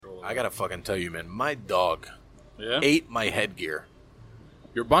I gotta fucking tell you, man. My dog Yeah? ate my headgear.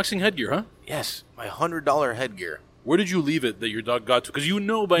 Your boxing headgear, huh? Yes, my $100 headgear. Where did you leave it that your dog got to? Because you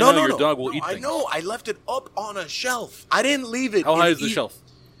know by now your dog will eat I things. know. I left it up on a shelf. I didn't leave it. How high is the shelf?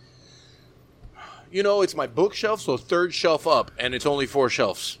 You know, it's my bookshelf, so third shelf up, and it's only 4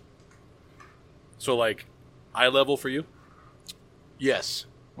 shelves. So, like, eye level for you? Yes.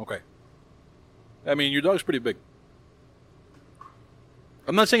 Okay. I mean, your dog's pretty big.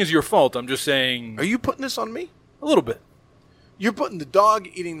 I'm not saying it's your fault. I'm just saying Are you putting this on me? a little bit. You're putting the dog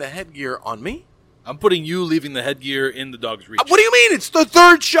eating the headgear on me? I'm putting you leaving the headgear in the dog's reach. What do you mean? It's the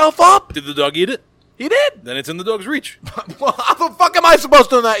third shelf up. Did the dog eat it? He did. Then it's in the dog's reach. Well, how the fuck am I supposed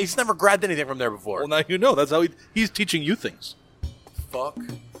to know that? He's never grabbed anything from there before. Well, now you know. That's how he's teaching you things. Fuck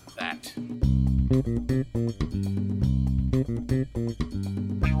that.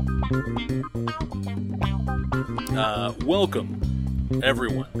 Welcome,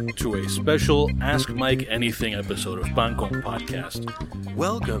 everyone, to a special Ask Mike Anything episode of Pancon Podcast.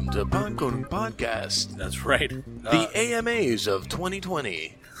 Welcome to Pancon Podcast, That's right. the AMAs of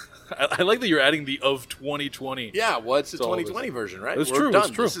 2020. I like that you're adding the of 2020. Yeah, well, it's the It's all 2020 version, right? It's We're true, done.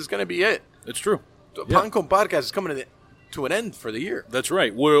 it's true. This is going to be it. It's true. The Yeah. Pancon Podcast is coming to an end for the year. That's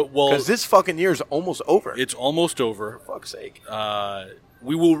right. Well, Because this fucking year is almost over. it's almost over. For fuck's sake.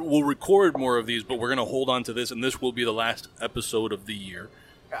 We'll record more of these, but we're going to hold on to this, and this will be the last episode of the year.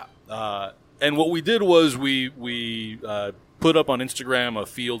 Yeah. And what we did was we put up on Instagram a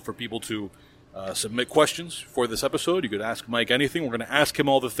field for people to submit questions for this episode. You could ask Mike anything. We're going to ask him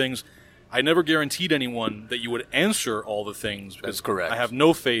all the things. I never guaranteed anyone that you would answer all the things. Because That's correct. I have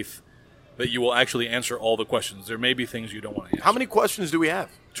no faith that you will actually answer all the questions. There may be things you don't want to answer. How many questions do we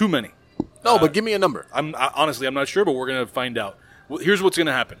have? Too many. No, but give me a number. Honestly, I'm not sure, but we're going to find out. Well, here's what's going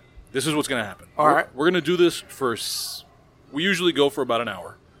to happen. This is what's going to happen. All right. We're going to do this for... We usually go for about an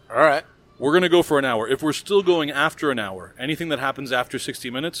hour. All right. We're going to go for an hour. If we're still going after an hour, anything that happens after 60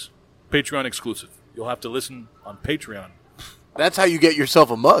 minutes, Patreon exclusive. You'll have to listen on Patreon. That's how you get yourself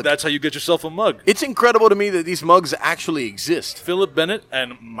a mug. That's how you get yourself a mug. It's incredible to me that these mugs actually exist. Philip Bennett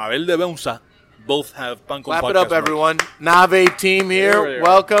and Mabel de Beunza both have Pancon Clap Podcast it up, mugs. everyone. Nave team here. There we are.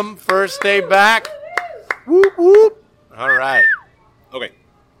 Welcome. First day back. Whoop, whoop. All right. Okay.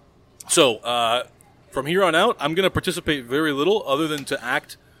 So, from here on out, I'm going to participate very little other than to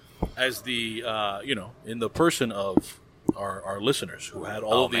act as the, in the person of our listeners who had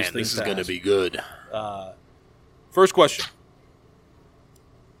all of these things. This is going to ask. be good. First question.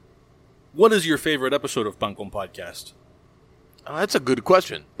 What is your favorite episode of Pancon Podcast? That's a good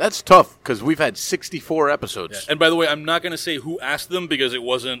question. That's tough because we've had 64 episodes. And by the way, I'm not going to say who asked them because it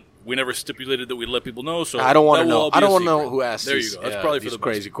wasn't. We never stipulated that we'd let people know. So I don't want that to will know. all be I don't a want to know secret. who asked There these, you go. That's probably for these the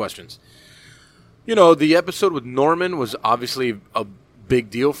crazy best. questions. You know, the episode with Norman was obviously a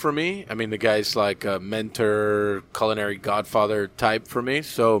big deal for me. I mean, the guy's like a mentor, culinary godfather type for me.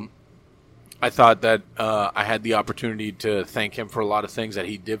 So I thought that I had the opportunity to thank him for a lot of things that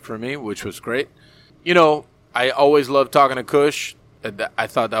he did for me, which was great. You know, I always love talking to Kush. I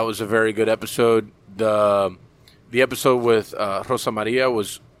thought that was a very good episode. The episode with Rosa Maria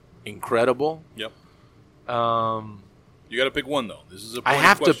was incredible. Yep. You got to pick one though. This is a I point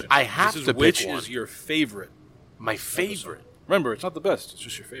have to- question. I have This is to pick which one. is your favorite? My episode. favorite. Remember, it's not the best. It's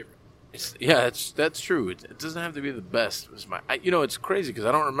just your favorite. That's true. It doesn't have to be the best. It's crazy because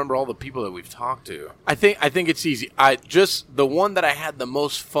I don't remember all the people that we've talked to. I think it's easy. The one that I had the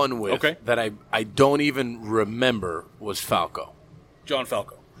most fun with. Okay. That I don't even remember was Falco, John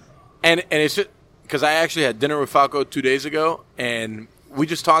Falco. and it's just because I actually had dinner with Falco 2 days ago, and we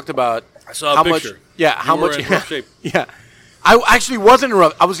just talked about I saw a how picture. much. Yeah, You how were much in rough shape. Yeah, I actually wasn't in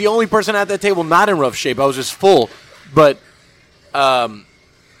rough. I was the only person at that table not in rough shape. I was just full, but.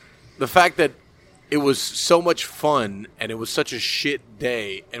 The fact that it was so much fun and it was such a shit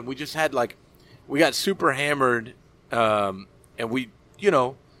day and we just had we got super hammered and it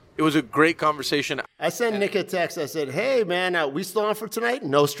was a great conversation. I sent Nick a text. I said, hey, man, we still on for tonight?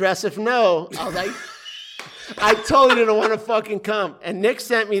 No stress if no. I was like, I totally didn't want to fucking come. And Nick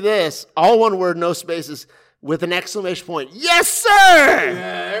sent me this, all one word, no spaces, with an exclamation point. Yes, sir! Yeah,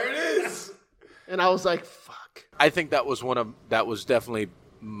 there it is. And I was like, fuck. I think that was definitely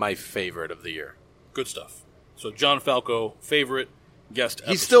my favorite of the year. Good stuff. So John Falco, favorite guest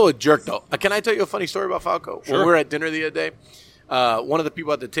episode. He's still a jerk, though. Can I tell you a funny story about Falco? Sure. When we were at dinner the other day, one of the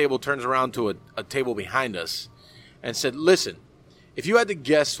people at the table turns around to a table behind us and said, listen, if you had to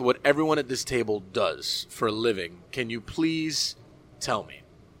guess what everyone at this table does for a living, can you please tell me?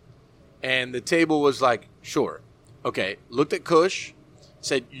 And the table was like, sure. Okay. Looked at Kush,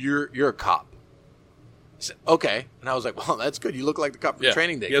 said, you're a cop. said, okay. And I was like, well, that's good. You look like the cop from Yeah.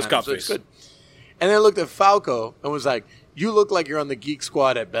 Training Day. He has kind of, cop so it's face. good. And then I looked at Falco and was like, you look like you're on the Geek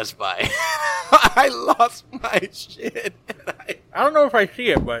Squad at Best Buy. I lost my shit. And I don't know if I see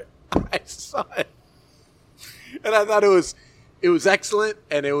it, but I saw it. And I thought it was excellent,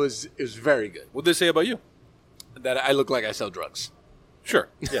 and it was very good. what'd they say about you? That I look like I sell drugs. Sure.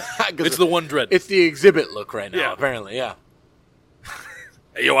 Yeah. 'Cause It's the one dread. It's the exhibit look right now, Yeah. apparently, yeah.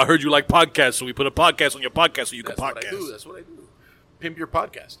 Hey, yo, I heard you like podcasts, so we put a podcast on your podcast so you can That's what I podcast. do. That's what I do. Pimp your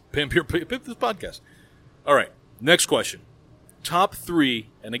podcast. Pimp this podcast. All right. Next question. Top 3,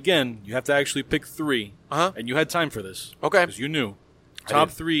 and again, you have to actually pick 3. Uh-huh. And you had time for this. Okay. Because you knew. Top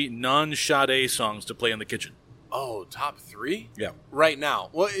did. 3 non-Sade songs to play in the kitchen. Oh, top 3? Yeah. Right now.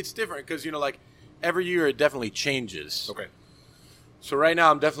 Well, it's different because, like, every year it definitely changes. Okay. So right now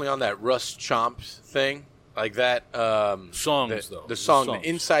I'm definitely on that Russ Chomp thing. Like that. Songs, though. The song, Songs. The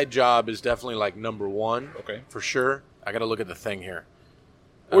Inside Job is definitely like number 1. Okay. For sure. I got to look at the thing here.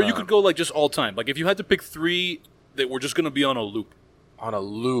 Or you could go like just all time. Like if you had to pick 3 that were just going to be on a loop On a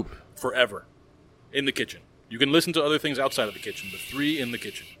loop. forever in the kitchen. You can listen to other things outside of the kitchen, but 3 in the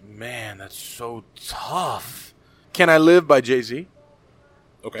kitchen. Man, that's so tough. Can I Live by Jay-Z?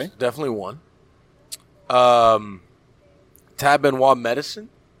 Okay. Definitely 1. Tab Benoit Medicine.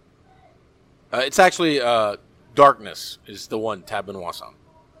 It's actually Darkness is the one Tab Benoit song.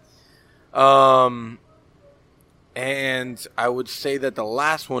 And I would say that the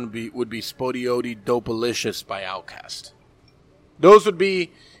last one would be Spodioti Dopalicious by Outkast. Those would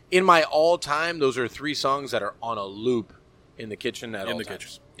be in my all-time. Those are 3 songs that are on a loop in the kitchen at all the times.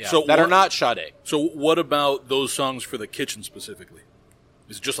 kitchen. Yeah, So that are what- not Sade. So what about those songs for the kitchen specifically?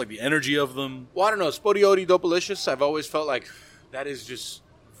 Is it just like the energy of them? Well, I don't know. Spodioti Dopalicious, I've always felt like that is just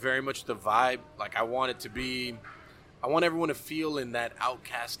very much the vibe. Like, I want everyone to feel in that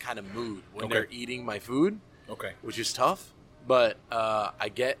Outcast kind of mood when Okay. they're eating my food, Okay. which is tough. But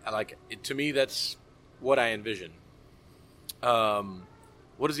to me, that's what I envision.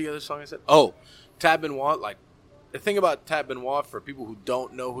 What is the other song I said? Oh, Tab Benoit. Like, the thing about Tab Benoit, for people who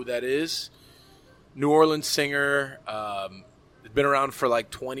don't know who that is, New Orleans singer, been around for like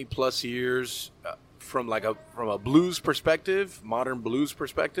 20 plus years. From a blues perspective, modern blues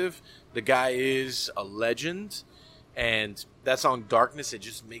perspective, the guy is a legend. And that song Darkness, it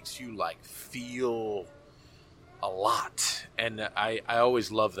just makes you like feel a lot. And I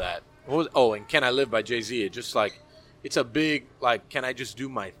always love that. And Can I Live by Jay-Z? It just like, it's a big, like, can I just do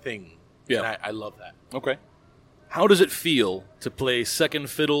my thing? Yeah. And I love that. Okay. How does it feel to play second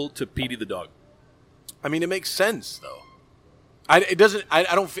fiddle to Petey the dog? I mean, it makes sense though.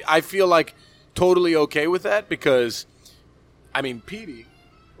 I feel like totally okay with that because, I mean, Petey,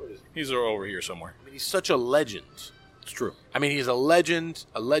 He's over here somewhere. I mean, he's such a legend. It's true. I mean, he's a legend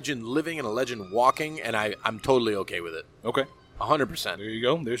living and a legend walking, and I'm totally okay with it. Okay. 100%. There you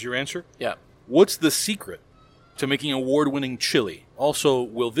go. There's your answer. Yeah. What's the secret to making award-winning chili? Also,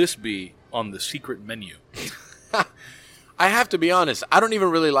 will this be on the secret menu? I have to be honest. I don't even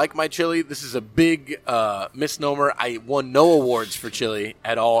really like my chili. This is a big misnomer. I won no awards for chili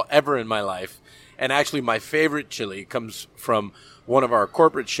at all ever in my life. And actually, my favorite chili comes from one of our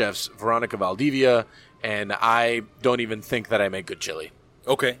corporate chefs, Veronica Valdivia, and I don't even think that I make good chili.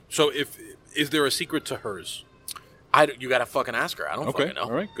 Okay. So is there a secret to hers? You got to fucking ask her. I don't Okay. fucking know.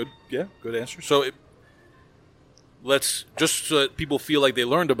 All right. Good. Yeah. Good answer. So let's just so that people feel like they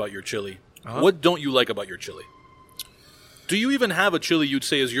learned about your chili. Uh-huh. What don't you like about your chili? Do you even have a chili you'd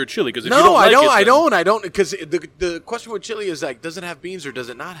say is your chili? Because No, I don't. Because the question with chili is like, does it have beans or does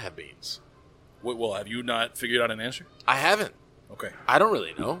it not have beans? Well, have you not figured out an answer? I haven't. Okay. I don't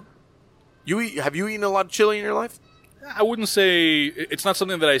really know. Have you eaten a lot of chili in your life? I wouldn't say it's not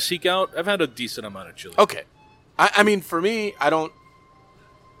something that I seek out. I've had a decent amount of chili. Okay. I mean, for me, I don't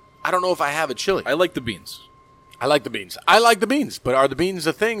know if I have a chili. I like the beans. I like the beans. I like the beans, but are the beans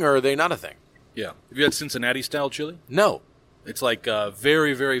a thing or are they not a thing? Yeah. Have you had Cincinnati style chili? No. It's like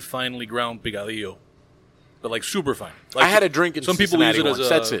very, very finely ground picadillo, but like super fine. Like I had a drink in some people Cincinnati use it as once. a,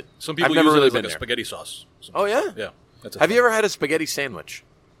 That's it. Some people I've never use really it as like been a there. spaghetti sauce. Oh, yeah? Yeah. That's Have you ever had a spaghetti sandwich?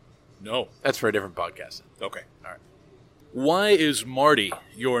 No. That's for a different podcast. Okay. All right. Why is Marty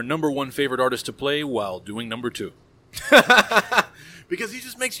your number one favorite artist to play while doing number 2? Because he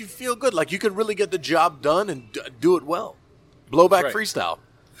just makes you feel good. Like you could really get the job done and do it well. Blowback Right. freestyle.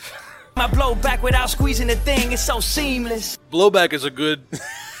 My blowback without squeezing the thing is so seamless. Blowback is a good...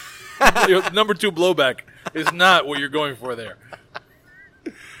 number 2 blowback is not what you're going for there.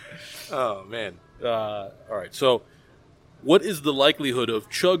 Oh, man. All right. So what is the likelihood of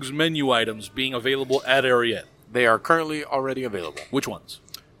Chug's menu items being available at Ariete? They are currently already available. Which ones?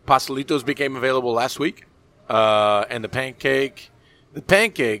 Pastelitos became available last week. and the pancake. The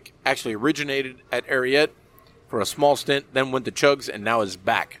pancake actually originated at Ariete for a small stint, then went to Chugs, and now is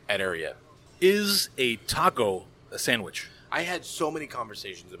back at Ariete. Is a taco a sandwich? I had so many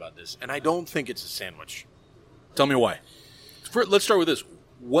conversations about this, and I don't think it's a sandwich. Tell me why. Let's start with this.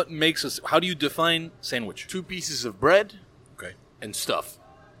 What makes us? How do you define sandwich? 2 pieces of bread Okay. and stuff.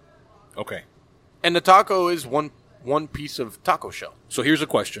 Okay. And the taco is one piece of taco shell. So here's a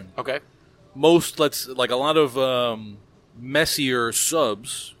question. Okay. A lot of messier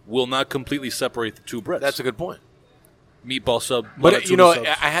subs will not completely separate the two breads. That's a good point. Meatball sub. But, subs.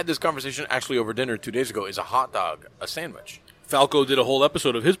 I had this conversation actually over dinner 2 days ago. Is a hot dog a sandwich? Falco did a whole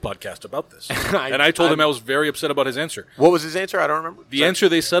episode of his podcast about this. And I told him I was very upset about his answer. What was his answer? I don't remember. The answer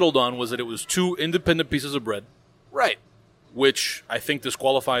they settled on was that it was 2 independent pieces of bread, Right. which I think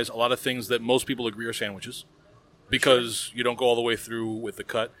disqualifies a lot of things that most people agree are sandwiches because you don't go all the way through with the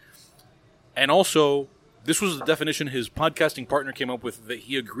cut. And also, this was the definition his podcasting partner came up with that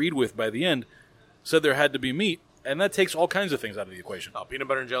he agreed with by the end, said there had to be meat, and that takes all kinds of things out of the equation. Oh, peanut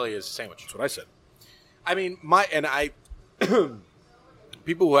butter and jelly is a sandwich. That's what I said. I mean,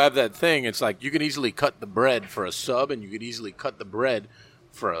 people who have that thing, it's like you can easily cut the bread for a sub, and you could easily cut the bread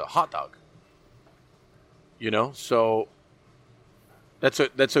for a hot dog. So that's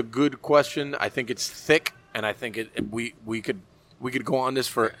a good question. I think it's thick, and I think we could go on this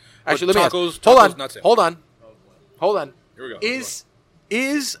for. Actually, let me ask. Hold on. Here we go.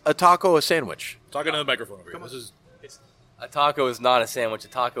 Is a taco a sandwich? Talking into the microphone over here. A taco is not a sandwich. A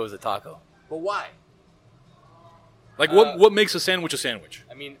taco is a taco. But why? What makes a sandwich a sandwich?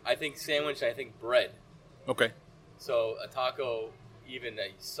 I mean, I think sandwich, I think bread. Okay. So a taco, even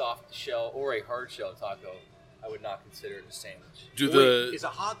a soft shell or a hard shell taco, I would not consider it a sandwich. Is a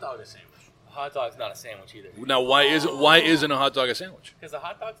hot dog a sandwich? A hot dog's not a sandwich either. Now, why isn't a hot dog a sandwich? Because a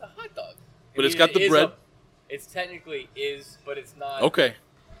hot dog's a hot dog. But it's got the bread. It's technically is, but it's not. Okay.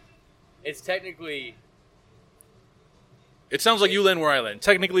 It's technically. It sounds like you land where I land.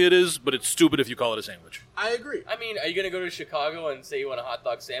 Technically it is, but it's stupid if you call it a sandwich. I agree. I mean, are you going to go to Chicago and say you want a hot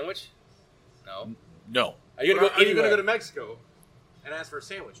dog sandwich? No. No. Are you going to go anywhere? to Mexico and ask for a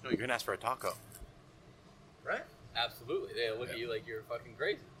sandwich? No, you're going to ask for a taco. Right? Absolutely. They look at you like you're fucking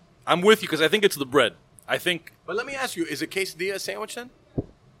crazy. I'm with you because I think it's the bread. But let me ask you, is a quesadilla a sandwich then?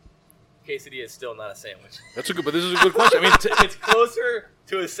 Quesadilla is still not a sandwich. But this is a good question. I mean, It's closer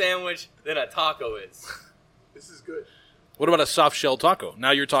to a sandwich than a taco is. This is good. what about a soft shell taco? Now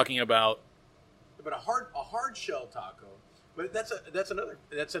you're talking about But a hard shell taco. But that's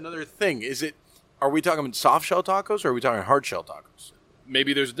another thing. Are we talking about soft shell tacos or are we talking hard shell tacos?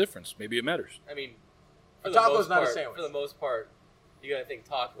 maybe there's a difference. Maybe it matters. I mean, A for the taco's most not a part- sandwich. For the most part, you gotta think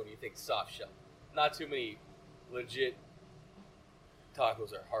taco when you think soft shell. Not too many legit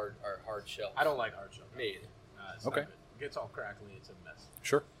tacos are hard shell. I don't like hard shell. Me either. It's Okay. not good. It gets all crackly. It's a mess.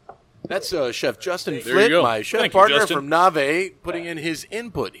 Sure. That's Chef Justin There you Flitt, go. my chef Thank you, partner Justin. from Nave, putting in his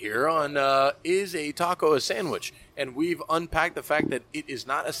input here on is a taco a sandwich? And we've unpacked the fact that it is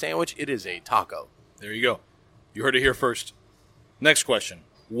not a sandwich, it is a taco. There you go. You heard it here first. Next question.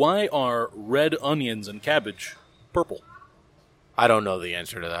 Why are red onions and cabbage purple? I don't know the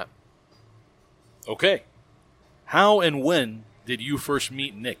answer to that. Okay. How and when did you first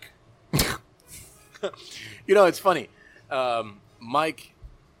meet Nick? It's funny. Mike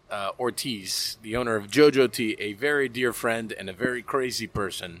Ortiz, the owner of JoJo Tea, a very dear friend and a very crazy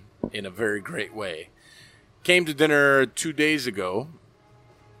person in a very great way, came to dinner 3 days ago,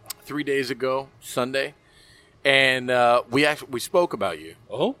 Sunday, and we spoke about you.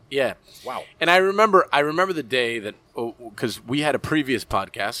 Oh? Yeah. Wow. And I remember the day that, because we had a previous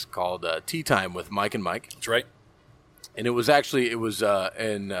podcast called Tea Time with Mike and Mike, That's right. and it was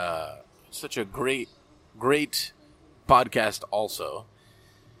such a great podcast also.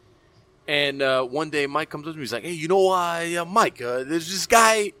 And one day Mike comes up to me, he's like, hey, Mike, there's this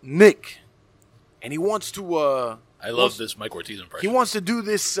guy, Nick, and he wants to... I love this Mike Ortiz impression. He wants to do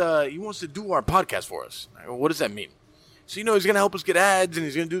this. He wants to do our podcast for us. I go, what does that mean? So he's going to help us get ads, and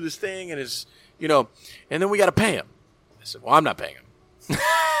he's going to do this thing, and and then we got to pay him. I said, well, I'm not paying him.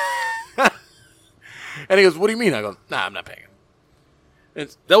 And he goes, what do you mean? I go, nah, I'm not paying him.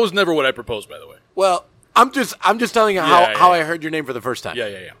 That was never what I proposed, by the way. Well, I'm just telling you how I heard your name for the first time.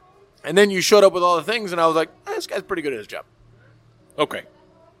 Yeah. And then you showed up with all the things, and I was like, this guy's pretty good at his job. Okay.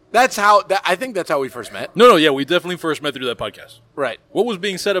 I think that's how we first met. No, yeah, we definitely first met through that podcast. Right. What was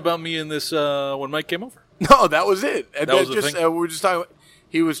being said about me in this when Mike came over? No, that was it. And That was the thing? we were just talking.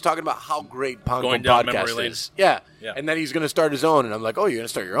 He was talking about how great Pongo Going down Podcast memory lane. is. Yeah. Yeah. And then he's going to start his own, and I'm like, oh, you're going to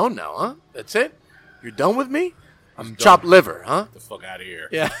start your own now, huh? That's it? You're done with me? I'm chopped liver, huh? Get the fuck out of here.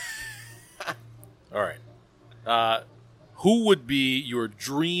 Yeah. All right. Who would be your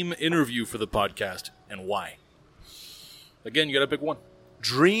dream interview for the podcast and why? Again, you got to pick one.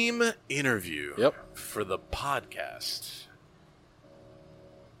 Dream interview. Yep. For the podcast.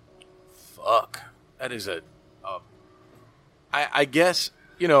 Fuck. That is I guess,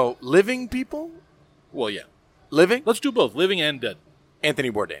 living people? Well, yeah. Living? Let's do both, living and dead. Anthony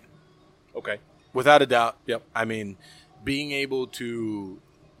Bourdain. Okay. Without a doubt. Yep. I mean, being able to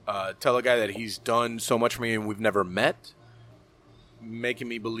tell a guy that he's done so much for me and we've never met, making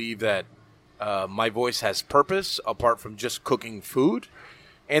me believe that my voice has purpose apart from just cooking food.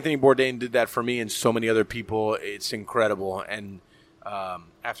 Anthony Bourdain did that for me and so many other people. It's incredible. And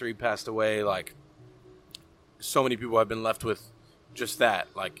after he passed away, like, so many people have been left with just that.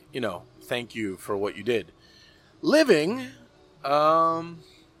 Like, thank you for what you did. Living, and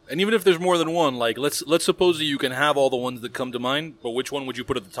even if there's more than one, like let's suppose that you can have all the ones that come to mind, but which one would you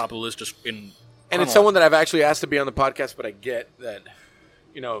put at the top of the list just in? And it's someone that I've actually asked to be on the podcast, but I get that,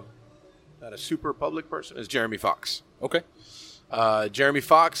 not a super public person, is Jeremy Fox. Okay. Jeremy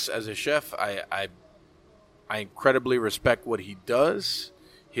Fox, as a chef, I incredibly respect what he does,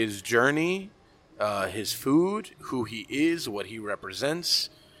 his journey, his food, who he is, what he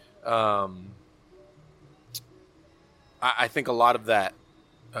represents. I think a lot of that,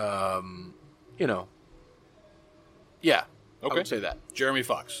 yeah, Okay. I would say that. Jeremy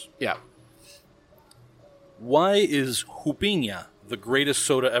Fox. Yeah. Why is Jupiña the greatest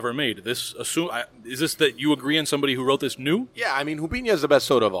soda ever made? Is this that you agree and somebody who wrote this knew? Yeah, I mean, Jupiña is the best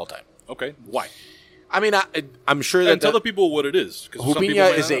soda of all time. Okay. Why? I mean, I'm sure that... And tell the people what it is. 'Cause some people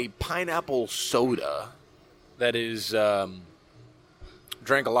Jupiña may is not a know. pineapple soda that is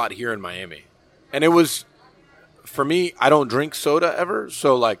drank a lot here in Miami. And it was, for me, I don't drink soda ever.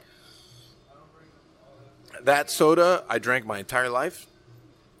 So, like, that soda I drank my entire life.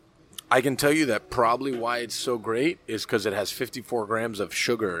 I can tell you that probably why it's so great is because it has 54 grams of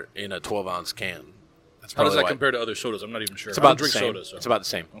sugar in a 12-ounce can. That's How does probably that why. compare to other sodas? I'm not even sure. It's I don't about the drink same. soda. So. It's about the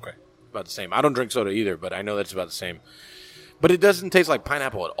same. Okay. About the same. I don't drink soda either, but I know that's about the same. But it doesn't taste like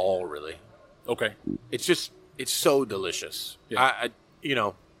pineapple at all, really. Okay. It's so delicious. Yeah.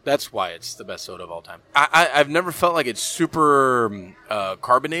 That's why it's the best soda of all time. I've never felt like it's super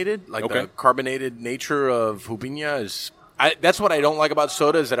carbonated. Like Okay. the carbonated nature of Jupiña is. That's what I don't like about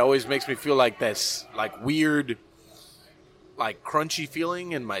soda. Is it always makes me feel like this like weird, like crunchy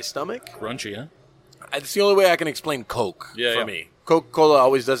feeling in my stomach. Crunchy, huh? It's the only way I can explain Coke for me. Coca-Cola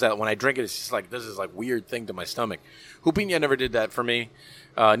always does that. When I drink it, it's just like does this like weird thing to my stomach. Jupiña never did that for me.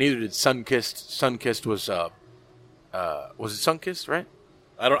 Neither did Sunkist. Sunkist was it Sunkist, right?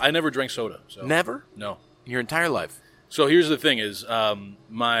 I never drank soda. So. Never? No. Your entire life? So here's the thing: is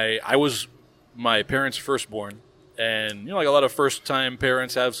I was my parents' firstborn, and like a lot of first-time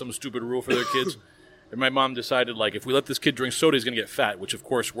parents have some stupid rule for their kids. And my mom decided, like, if we let this kid drink soda, he's going to get fat, which of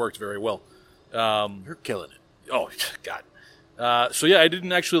course worked very well. You're killing it. Oh God. So yeah, I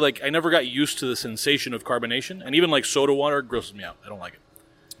didn't actually I never got used to the sensation of carbonation, and even like soda water grosses me out. I don't like it.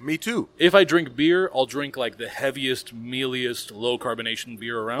 Me too. If I drink beer, I'll drink like the heaviest, mealiest, low carbonation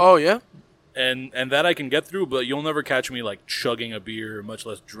beer around. Oh yeah. And that I can get through, but you'll never catch me like chugging a beer, much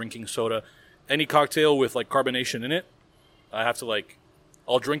less drinking soda. Any cocktail with like carbonation in it, I have to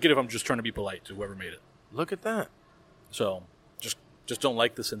I'll drink it if I'm just trying to be polite to whoever made it. Look at that. So just don't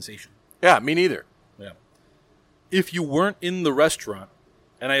like the sensation. Yeah, me neither. Yeah. If you weren't in the restaurant,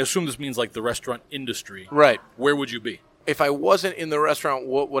 and I assume this means like the restaurant industry, Right. where would you be? If I wasn't in the restaurant,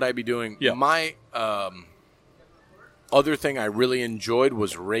 what would I be doing? Yeah. My other thing I really enjoyed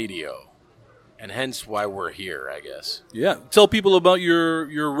was radio, and hence why we're here, I guess. Yeah. Tell people about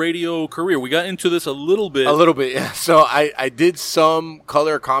your radio career. We got into this a little bit. A little bit, yeah. So I did some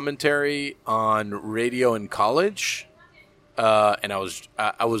color commentary on radio in college, and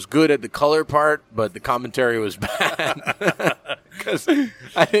I was good at the color part, but the commentary was bad because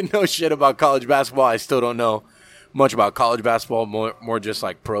I didn't know shit about college basketball. I still don't know much about college basketball, more just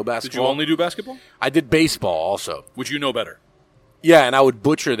like pro basketball. Did you only do basketball? I did baseball also. Which you know better. Yeah, and I would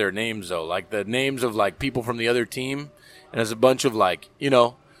butcher their names though, like the names of like people from the other team, and there's a bunch of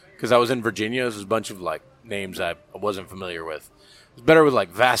because I was in Virginia, there's a bunch of like names I wasn't familiar with. It was better with like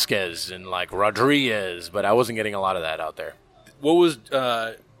Vasquez and like Rodriguez, but I wasn't getting a lot of that out there. What was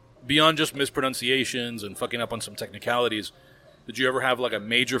beyond just mispronunciations and fucking up on some technicalities? Did you ever have like a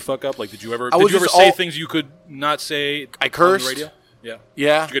major fuck up? Like, did you ever say things you could not say? I cursed. on the radio? Yeah.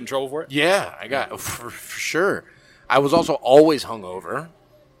 Yeah. Did you get in trouble for it? Yeah, I got for sure. I was also always hungover,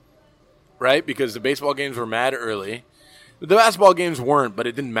 right? Because the baseball games were mad early. The basketball games weren't, but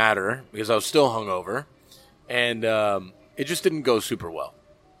it didn't matter because I was still hungover, and it just didn't go super well.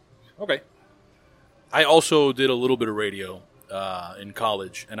 Okay. I also did a little bit of radio in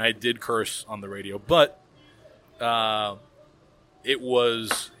college, and I did curse on the radio, but it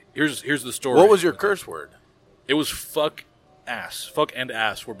was here's the story. What was your curse word? It was fuck ass. Fuck and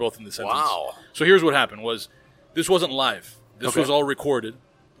ass were both in the sentence. Wow. So here's what happened was this wasn't live. This Okay. was all recorded,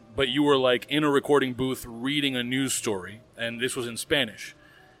 but you were like in a recording booth reading a news story, and this was in Spanish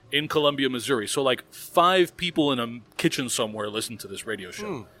in Columbia, Missouri. So like 5 people in a kitchen somewhere listened to this radio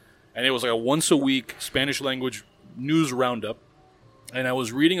show. And it was like a once a week Spanish language news roundup. And I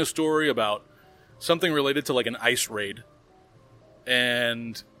was reading a story about something related to like an ice raid.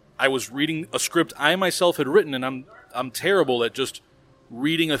 And I was reading a script I myself had written, and I'm terrible at just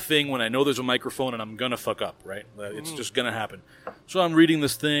reading a thing when I know there's a microphone and I'm gonna fuck up, right? It's just gonna happen. So I'm reading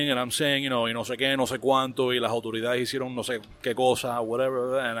this thing and I'm saying, no sé qué, no sé cuánto, y las autoridades hicieron no sé qué cosa,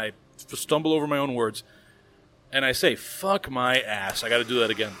 whatever, and I stumble over my own words, and I say, fuck my ass, I gotta do that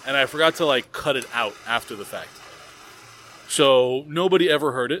again. And I forgot to like cut it out after the fact. So nobody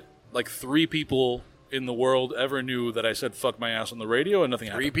ever heard it. Like 3 people in the world ever knew that I said fuck my ass on the radio, and nothing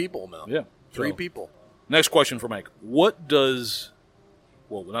 3 happened. people, Mel. Yeah. 3 So- people. Next question for Mike. What do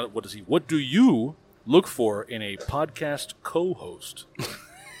you look for in a podcast co-host?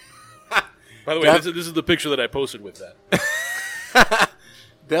 By the way, this is the picture that I posted with that.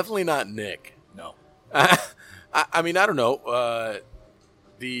 Definitely not Nick. No. I mean, I don't know.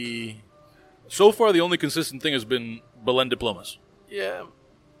 So far, the only consistent thing has been Belen Diplomas. Yeah,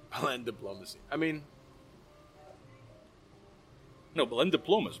 Belen Diplomacy. I mean, No, Belen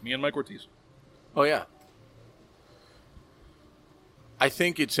Diplomas. Me and Mike Ortiz. oh yeah. I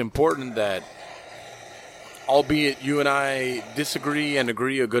think it's important that, albeit you and I disagree and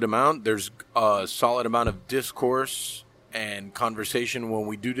agree a good amount, there's a solid amount of discourse and conversation when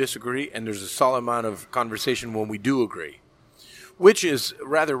we do disagree, and there's a solid amount of conversation when we do agree, which is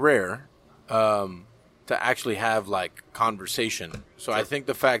rather rare to actually have like conversation. So I think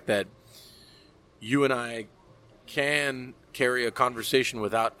the fact that you and I can carry a conversation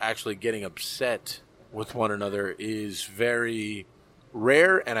without actually getting upset with one another is very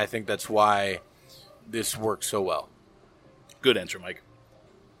rare, and I think that's why this works so well. Good answer, Mike.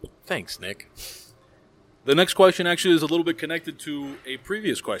 Thanks, Nick. The next question actually is a little bit connected to a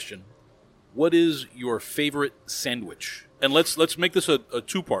previous question. What is your favorite sandwich? And let's make this a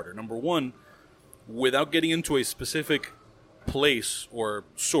two-parter. Number one, without getting into a specific place or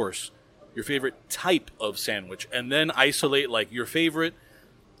source, your favorite type of sandwich, and then isolate like your favorite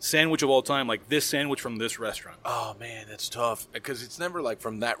sandwich of all time, like this sandwich from this restaurant. Oh, man, that's tough, because it's never like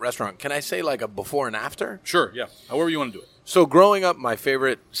from that restaurant. Can I say like a before and after? Sure, yeah. However you want to do it. So growing up, my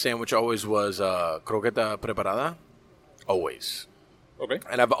favorite sandwich always was croqueta preparada. Always. Okay.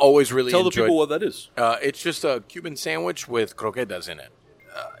 And I've always really Tell the enjoyed... people what that is. It's just a Cuban sandwich with croquetas in it.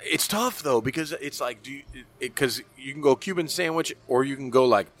 It's tough, though, because it's like, because you can go Cuban sandwich, or you can go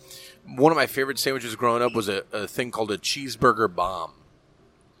like, one of my favorite sandwiches growing up was a thing called a cheeseburger bomb.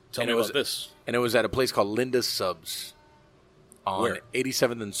 Tell And me it was- about this. And it was at a place called Linda's Subs on Where?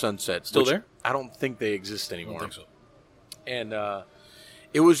 87th and Sunset. Still which there? I don't think they exist I anymore. don't think so. And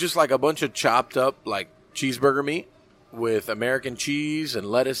it was just like a bunch of chopped up like cheeseburger meat with American cheese and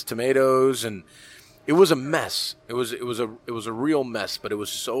lettuce, tomatoes, and it was a mess. It was a real mess, but it was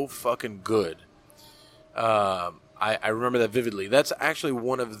so fucking good. I remember that vividly. That's actually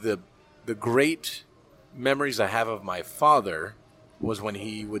one of the great memories I have of my father was when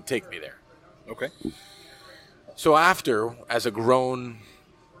he would take me there. Okay. So after, as a grown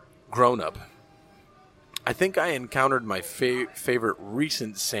up, I think I encountered my favorite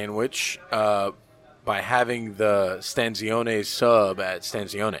recent sandwich by having the Stanzione sub at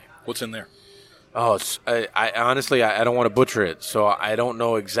Stanzione. What's in there? Oh, I honestly, I don't want to butcher it, so I don't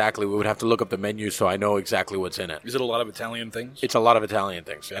know exactly. We would have to look up the menu so I know exactly what's in it. Is it a lot of Italian things? It's a lot of Italian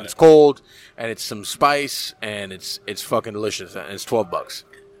things, and it's cold, and it's some spice, and it's fucking delicious, and it's $12.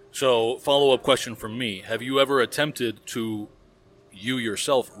 So, follow-up question from me. Have you ever attempted to, you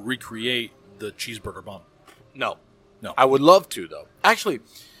yourself, recreate the cheeseburger bomb? No. No. I would love to, though. Actually,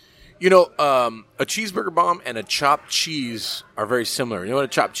 you know, a cheeseburger bomb and a chopped cheese are very similar. You know what a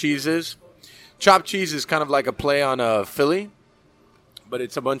chopped cheese is? Chopped cheese is kind of like a play on a Philly, but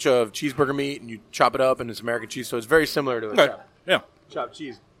it's a bunch of cheeseburger meat, and you chop it up, and it's American cheese, so it's very similar to a Yeah. chopped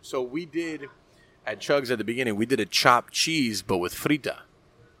cheese. So we did, at Chug's at the beginning, we did a chopped cheese, but with frita.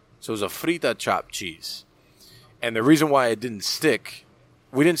 So it was a frita chopped cheese. And the reason why it didn't stick,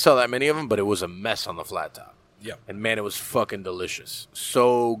 we didn't sell that many of them, but it was a mess on the flat top. Yeah. And man, it was fucking delicious.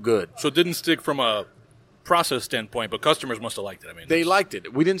 So good. So it didn't stick from a process standpoint, but customers must have liked it. I mean, They liked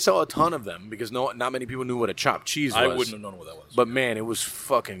it. We didn't sell a ton of them because not many people knew what a chopped cheese was. I wouldn't have known what that was. But man, it was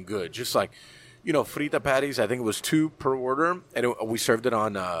fucking good. Just like frita patties. I think it was 2 per order, and we served it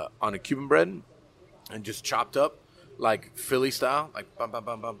on a Cuban bread, and just chopped up like Philly style, like bum bum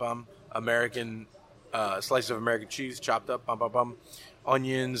bum bum bum. American slices of American cheese chopped up, bum bum bum,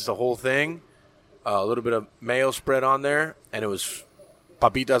 onions, the whole thing. A little bit of mayo spread on there, and it was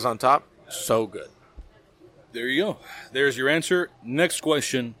papitas on top. So good. There you go. There's your answer. Next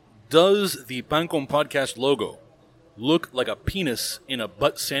question. Does the Pan Con Podcast logo look like a penis in a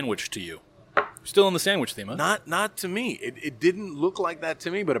butt sandwich to you? Still in the sandwich theme, huh? Not to me. It didn't look like that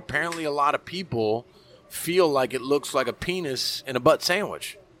to me, but apparently a lot of people feel like it looks like a penis in a butt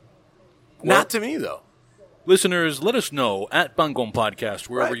sandwich. Not to me, though. Listeners, let us know at Pan Con Podcast,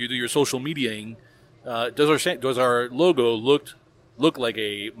 wherever you do your social mediaing. Does our logo look like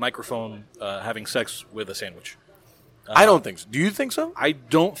a microphone having sex with a sandwich? I don't think so. Do you think so? I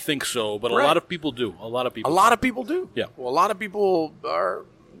don't think so, but Right. a lot of people do. A lot of people. A lot of people do. Yeah. Well, a lot of people are,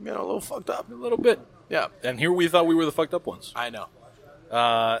 a little fucked up. A little bit. Yeah. And here we thought we were the fucked up ones. I know.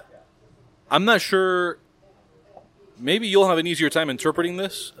 I'm not sure. Maybe you'll have an easier time interpreting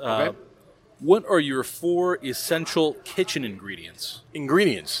this. Okay. What are your 4 essential kitchen ingredients?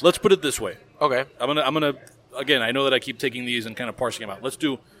 Ingredients. Let's put it this way. Okay. I'm gonna again. I know that I keep taking these and kind of parsing them out. Let's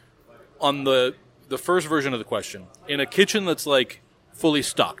do on the first version of the question in a kitchen that's like fully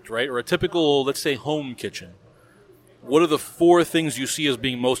stocked, right, or a typical, let's say, home kitchen. What are the 4 things you see as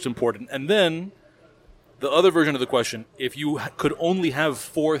being most important? And then the other version of the question: if you could only have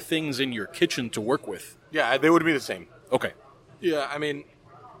 4 things in your kitchen to work with. Yeah, they would be the same. Okay. Yeah, I mean,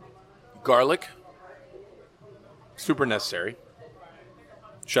 garlic, super necessary.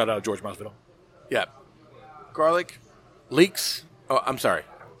 Shout out George Masvidal. Yeah. Garlic, leeks. Oh, I'm sorry.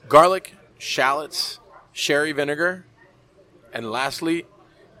 Garlic, shallots, sherry vinegar, and lastly,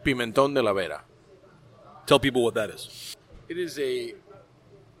 pimentón de la vera. Tell people what that is. It is a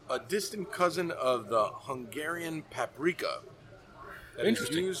distant cousin of the Hungarian paprika that is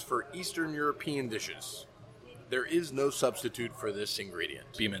Interesting. used for Eastern European dishes. There is no substitute for this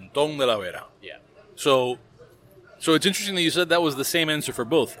ingredient. Pimentón de la vera. Yeah. So it's interesting that you said that was the same answer for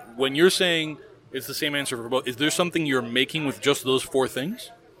both. When you're saying it's the same answer for both, is there something you're making with just those 4 things?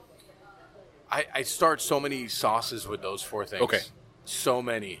 I start so many sauces with those 4 things. Okay. So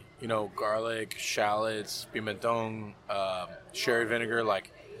many. Garlic, shallots, pimentón, sherry vinegar.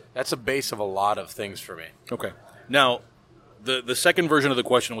 Like, that's a base of a lot of things for me. Okay. Now, the second version of the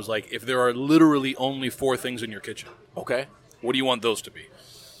question was like, if there are literally only 4 things in your kitchen, Okay. what do you want those to be?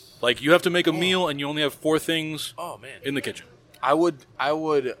 Like, you have to make a meal and you only have 4 things Oh, man. in the kitchen. I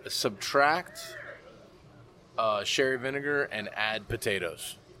would subtract sherry vinegar and add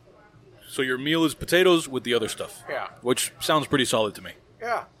potatoes. So your meal is potatoes with the other stuff. Yeah. Which sounds pretty solid to me.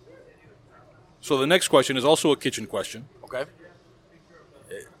 Yeah. So the next question is also a kitchen question. Okay.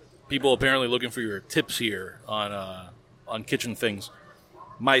 People apparently looking for your tips here on kitchen things.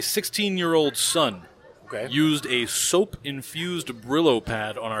 My 16-year-old son Okay. used a soap-infused Brillo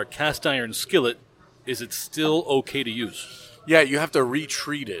pad on our cast iron skillet. Is it still okay to use? Yeah, you have to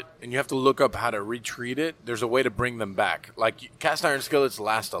retreat it, and you have to look up how to retreat it. There's a way to bring them back. Like, cast iron skillets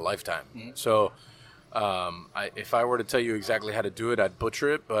last a lifetime. Mm-hmm. So, if I were to tell you exactly how to do it, I'd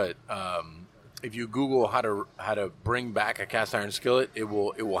butcher it. But if you Google how to bring back a cast iron skillet, it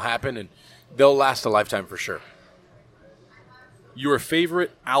will happen, and they'll last a lifetime for sure. Your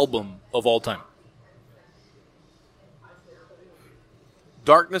favorite album of all time?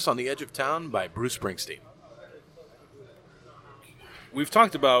 Darkness on the Edge of Town by Bruce Springsteen. We've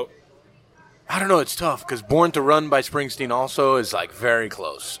talked about. I don't know. It's tough because Born to Run by Springsteen also is like very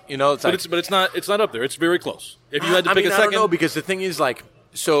close. It's like, But it's not up there. It's very close. If you had to pick a I second, don't know, because the thing is, like,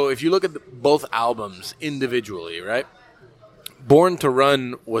 so if you look at both albums individually, right? Born to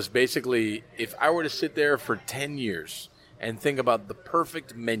Run was basically, if I were to sit there for 10 years and think about the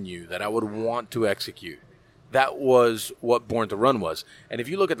perfect menu that I would want to execute, that was what Born to Run was. And if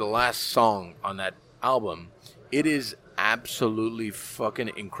you look at the last song on that album, it is absolutely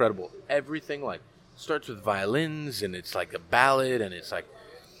fucking incredible. Everything, like, starts with violins, and it's like a ballad, and it's like,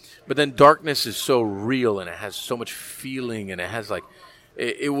 but then Darkness is so real, and it has so much feeling, and it has like,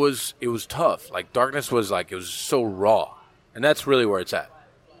 it was tough. Like, Darkness was like, it was so raw, and that's really where it's at.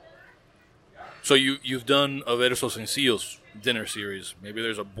 so you've done a Versos Sencillos dinner series. Maybe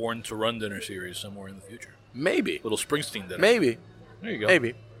there's a Born to Run dinner series somewhere in the future. Maybe, Little Springsteen dinner. maybe, There you go.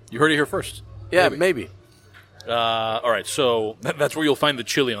 maybe, You heard it here first. yeah, maybe. All right, so that's where you'll find the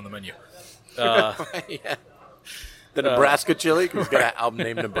chili on the menu. Yeah. The Nebraska chili, because he's got an album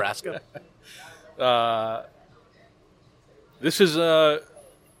named Nebraska. This is I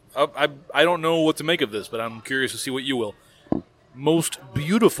don't know what to make of this, but I'm curious to see what you will. Most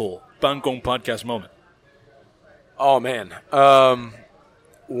beautiful Pan Con podcast moment? Oh, man.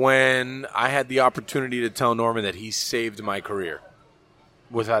 When I had the opportunity to tell Norman that he saved my career,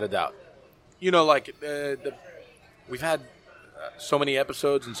 without a doubt. You know, like, we've had so many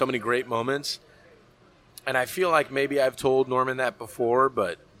episodes and so many great moments, and I feel like maybe I've told Norman that before,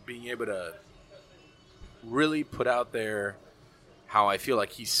 but being able to really put out there how I feel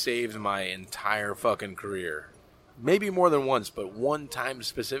like he saved my entire fucking career, maybe more than once, but one time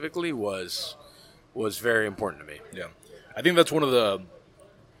specifically was very important to me. Yeah. I think that's one of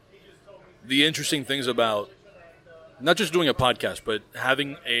the interesting things about not just doing a podcast, but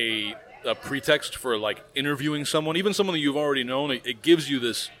having a pretext for like interviewing someone, even someone that you've already known. It gives you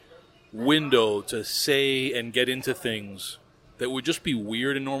this window to say and get into things that would just be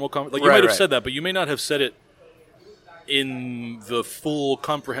weird in normal conversation. Like you might have said that, but you may not have said it in the full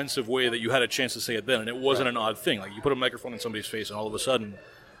comprehensive way that you had a chance to say it then, and it wasn't an odd thing. Like you put a microphone in somebody's face, and all of a sudden,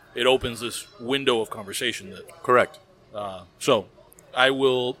 it opens this window of conversation. Correct. So,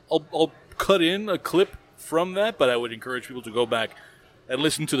 I'll cut in a clip from that, but I would encourage people to go back and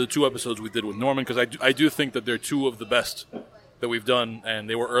listen to the 2 episodes we did with Norman, because I do think that they're 2 of the best that we've done, and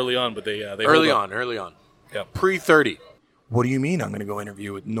they were early on, but they early on. Yeah. Pre-30. What do you mean I'm going to go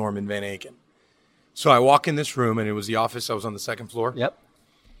interview with Norman Van Aken? So I walk in this room, and it was the office. I was on the 2nd floor. Yep.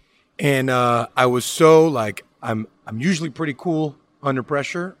 And I was so, like, I'm usually pretty cool under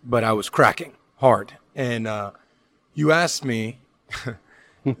pressure, but I was cracking hard. And you asked me,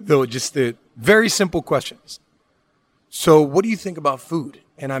 though, just the very simple questions. So what do you think about food?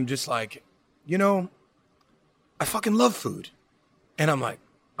 And I'm just like, you know, I fucking love food. And I'm like,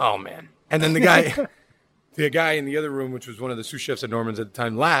 oh, man. And then the guy in the other room, which was one of the sous chefs at Norman's at the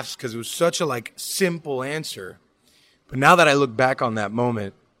time, laughs because it was such a, like, simple answer. But now that I look back on that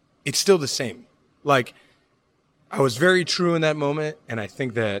moment, it's still the same. Like, I was very true in that moment, and I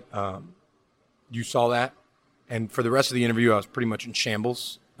think that you saw that. And for the rest of the interview, I was pretty much in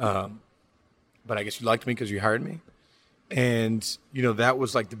shambles. But I guess you liked me because you hired me. And, you know, that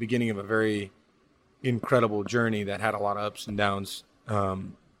was like the beginning of a very incredible journey that had a lot of ups and downs.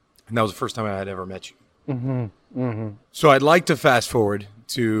 And that was the first time I had ever met you. Mm-hmm. Mm-hmm. So I'd like to fast forward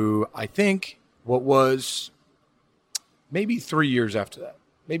to, I think, what was maybe 3 years after that.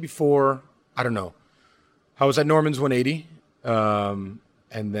 Maybe 4. I don't know. I was at Norman's 180. And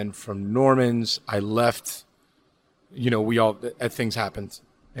then from Norman's, I left. You know, things happened.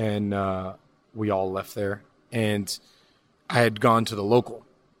 And we all left there. And I had gone to the local.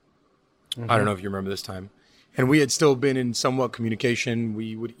 Mm-hmm. I don't know if you remember this time. And we had still been in somewhat communication.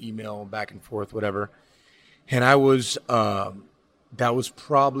 We would email back and forth, whatever. And I was, that was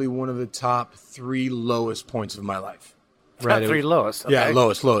probably one of the top 3 lowest points of my life. Top 3 lowest. Okay. Yeah,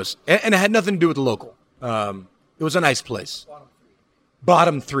 lowest. And it had nothing to do with the local. It was a nice place.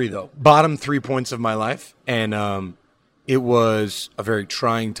 Bottom 3, though. Bottom 3 points of my life. And it was a very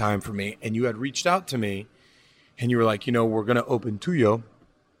trying time for me. And you had reached out to me, and you were like, you know, we're going to open Tuyo.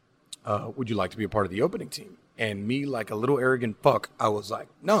 Would you like to be a part of the opening team? And me, like a little arrogant fuck, I was like,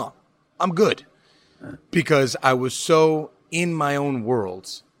 no, I'm good. Because I was so in my own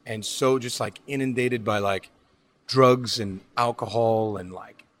world and so just like inundated by like drugs and alcohol and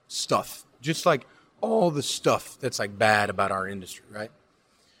like stuff. Just like all the stuff that's like bad about our industry, right?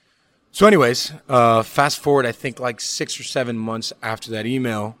 So anyways, fast forward, I think like 6 or 7 months after that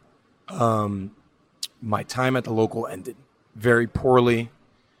email, my time at the local ended very poorly.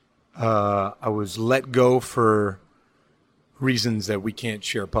 I was let go for reasons that we can't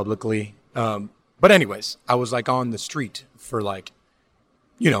share publicly. But anyways, I was like on the street for like,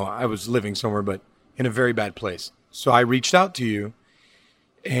 you know, I was living somewhere, but in a very bad place. So I reached out to you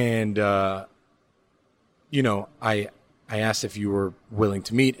and, you know, I asked if you were willing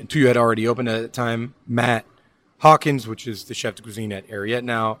to meet. And Tuyo had already opened at the time. Matt Hawkins, which is the chef de cuisine at Ariete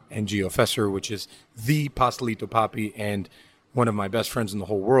now, and Gio Fesser, which is the Pastelito Papi and one of my best friends in the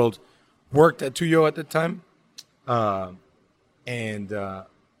whole world, worked at Tuyo at the time. And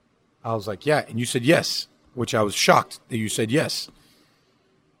I was like, yeah. And you said yes, which I was shocked that you said yes.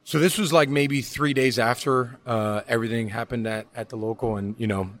 So this was like maybe 3 days after everything happened at the local. And, you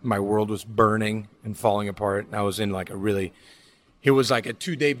know, my world was burning and falling apart. And I was in like it was like a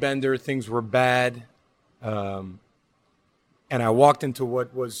 2-day bender. Things were bad. And I walked into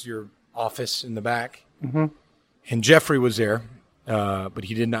what was your office in the back. Mm-hmm. And Jeffrey was there, but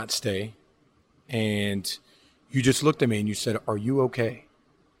he did not stay. And you just looked at me and you said, "Are you okay?"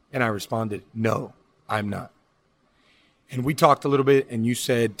 And I responded, "No, I'm not." And we talked a little bit, and you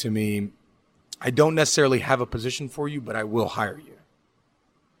said to me, "I don't necessarily have a position for you, but I will hire you."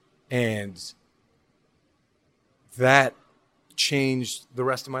 And that changed the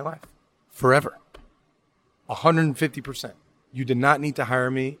rest of my life forever. 150%. You did not need to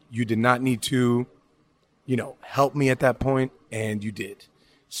hire me. You did not need to, help me at that point, and you did.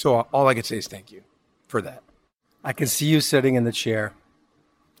 So all I could say is thank you for that. I can see you sitting in the chair.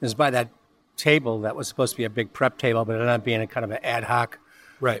 It was by that table that was supposed to be a big prep table, but it ended up being a kind of an ad hoc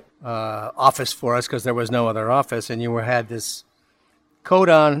Right. office for us because there was no other office, and you had this coat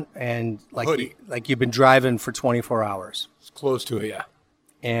on and Hoodie. like you've been driving for 24 hours. It's close to it, yeah.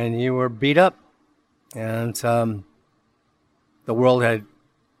 And you were beat up, and the world had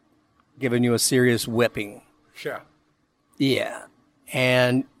given you a serious whipping. Sure. Yeah.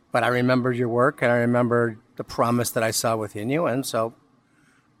 But I remembered your work, and I remembered the promise that I saw within you, and so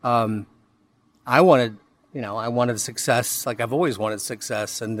I wanted success, like I've always wanted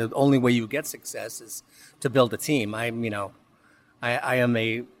success, and the only way you get success is to build a team. I am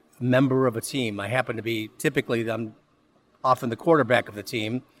a member of a team. I happen to be, typically, I'm often the quarterback of the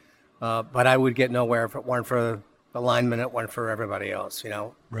team, but I would get nowhere if it weren't for the linemen, it weren't for everybody else,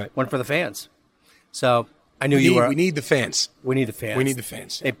 Right. Weren't for the fans. So I knew We need the fans. We need the fans. We need the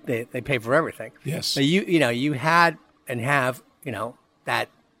fans. They pay for everything. Yes. So you had and have, that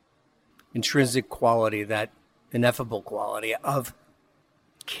intrinsic quality, that ineffable quality of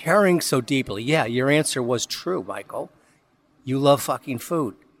caring so deeply. Yeah, your answer was true, Michael. You love fucking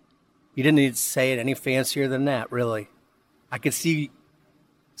food. You didn't need to say it any fancier than that, really. I could see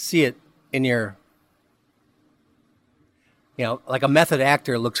it in your, like a method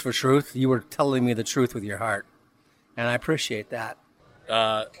actor looks for truth. You were telling me the truth with your heart. And I appreciate that.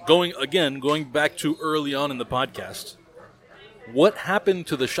 Going back to early on in the podcast, what happened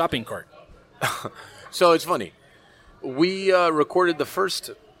to the shopping cart? So it's funny. We recorded the first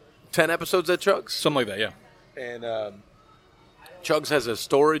 10 episodes at Chugs. Something like that, yeah. And Chugs has a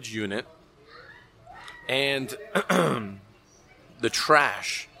storage unit. And the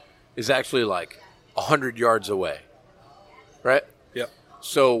trash is actually like 100 yards away. Right? Yep.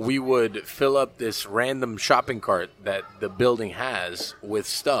 So we would fill up this random shopping cart that the building has with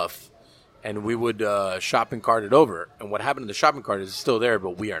stuff. And we would shopping cart it over. And what happened to the shopping cart is it's still there,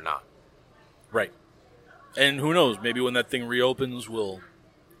 but we are not. Right. And who knows? Maybe when that thing reopens,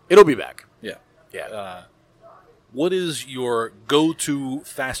 It'll be back. Yeah. Yeah. What is your go-to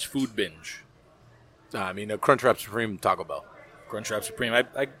fast food binge? A Crunchwrap Supreme Taco Bell. Crunchwrap Supreme. I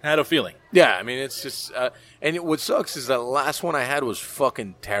had a feeling. Yeah, it's just... what sucks is that the last one I had was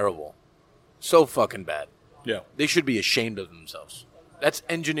fucking terrible. So fucking bad. Yeah. They should be ashamed of themselves. That's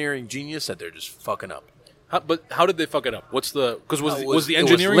engineering genius that they're just fucking up. But how did they fuck it up? What's the... Because was the it was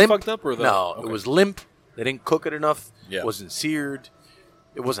engineering limp. fucked up? Or the? No, Okay. it was limp. They didn't cook it enough. Yeah. It wasn't seared.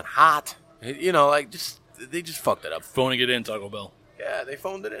 It wasn't hot. They just fucked it up. Phoning it in, Taco Bell. Yeah, they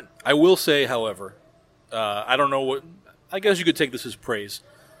phoned it in. I will say, however, I don't know what... I guess you could take this as praise.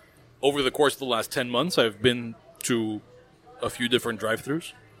 Over the course of the last 10 months, I've been to a few different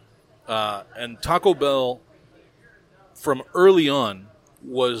drive-thrus. And Taco Bell, from early on,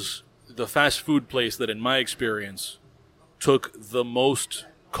 was the fast food place that, in my experience, took the most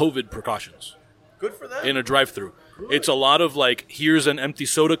COVID precautions. Good for them. In a drive-thru. It's a lot of like, here's an empty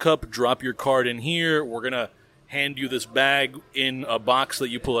soda cup, drop your card in here, we're going to hand you this bag in a box that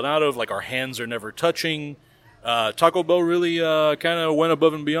you pull it out of, like our hands are never touching. Taco Bell really kind of went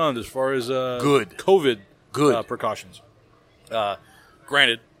above and beyond as far as COVID precautions.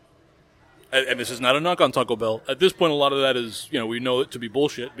 Granted, and this is not a knock on Taco Bell, at this point a lot of that is, we know it to be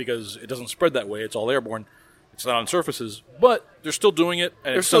bullshit because it doesn't spread that way, it's all airborne. It's not on surfaces, but they're still doing it.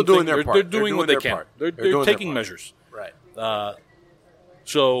 And they're still doing their part. They're doing what they their can. part. They're doing taking their part. measures. Right.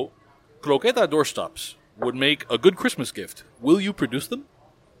 So, croqueta doorstops would make a good Christmas gift. Will you produce them?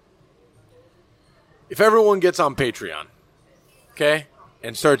 If everyone gets on Patreon, okay,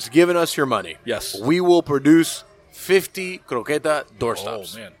 and starts giving us your money, yes, we will produce 50 croqueta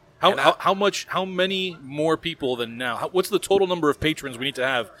doorstops. Oh man, how many more people than now? What's the total number of patrons we need to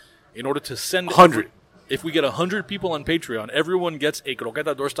have in order to send 100? If we get 100 people on Patreon, everyone gets a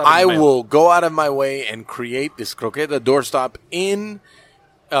croqueta doorstop. I will go out of my way and create this croqueta doorstop in,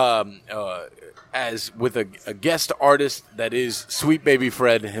 as with a guest artist that is Sweet Baby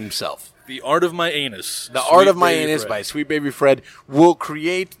Fred himself. The Art of My Anus. The Art of My Anus by Sweet Baby Fred will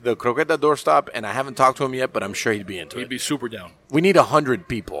create the croqueta doorstop, and I haven't talked to him yet, but I'm sure he'd be into it. He'd be super down. We need 100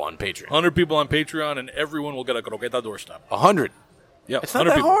 people on Patreon. 100 people on Patreon, and everyone will get a croqueta doorstop. 100. Yeah, it's not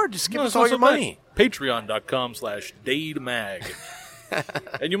that hard. Just give us all your money. Patreon.com/DadeMag.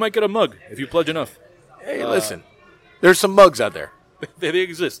 And you might get a mug if you pledge enough. Hey, listen. There's some mugs out there. They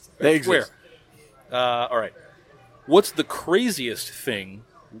exist. They exist. All right. What's the craziest thing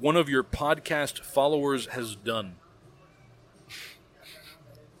one of your podcast followers has done?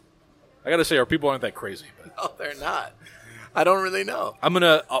 I got to say, our people aren't that crazy. But No, they're not. I don't really know.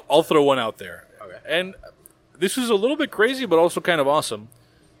 I'll throw one out there. Okay. And this is a little bit crazy, but also kind of awesome.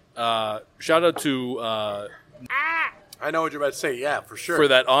 Shout out to I know what you're about to say. Yeah, for sure. for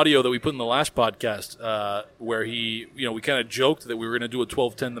that audio that we put in the last podcast, where we kind of joked that we were going to do a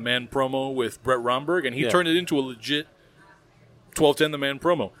 1210 The Man promo with Brett Romberg, and he turned it into a legit 1210 The Man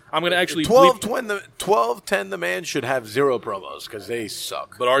promo. I'm going to actually 1210 The Man should have 0 promos because they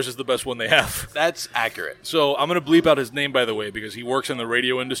suck. but ours is the best one they have. That's accurate. So I'm going to bleep out his name, by the way, because he works in the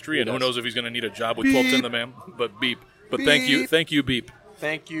radio industry, and who knows if he's going to need a job with 1210 The Man. But beep. But thank you, beep.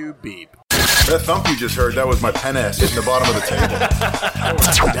 Thank you, Beep. That thump you just heard, that was my pen ass hitting the bottom of the table.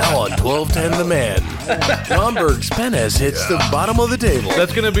 Now on 1210 The Man, Romberg's penis hits the bottom of the table.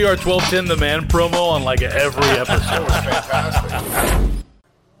 That's going to be our 1210 The Man promo on like every episode. Fantastic.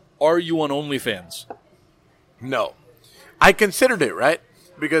 Are you on OnlyFans? No. I considered it, right?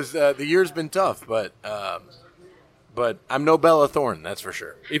 Because the year's been tough, but I'm no Bella Thorne, that's for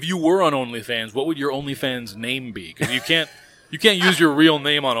sure. If you were on OnlyFans, what would your OnlyFans name be? Because you can't use your real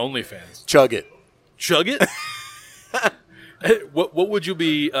name on OnlyFans. Chug it. Chug it? What would you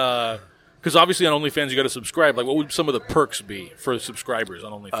be? Because obviously on OnlyFans you got to subscribe. Like, what would some of the perks be for subscribers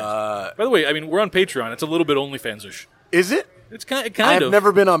on OnlyFans? By the way, I mean, we're on Patreon. It's a little bit OnlyFans-ish. Is it? It's kind of. I've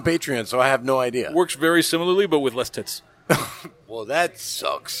never been on Patreon, so I have no idea. Works very similarly, but with less tits. Well, that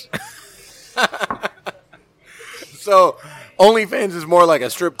sucks. So, OnlyFans is more like a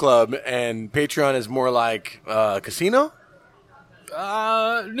strip club, and Patreon is more like a casino?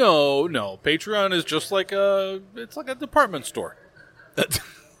 No. Patreon is just like it's like a department store.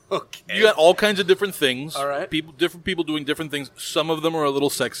 Okay. You got all kinds of different things. All right. Different people doing different things. Some of them are a little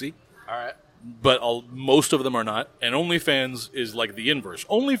sexy, All right. but most of them are not. And OnlyFans is like the inverse.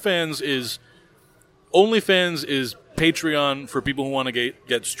 OnlyFans is Patreon for people who want to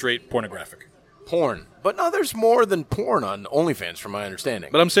get straight pornographic. Porn. But no, there's more than porn on OnlyFans, from my understanding.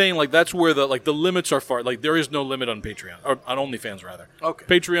 But I'm saying, like, that's where the limits are far. Like, there is no limit on Patreon, or on OnlyFans, rather. Okay.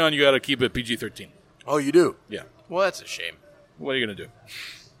 Patreon, you got to keep it PG-13. Oh, you do? Yeah. Well, that's a shame. What are you going to do?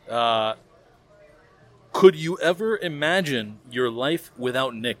 Could you ever imagine your life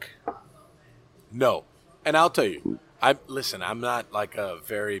without Nick? No. And I'll tell you, I'm not like a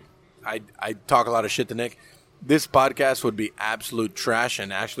very... I talk a lot of shit to Nick. This podcast would be absolute trash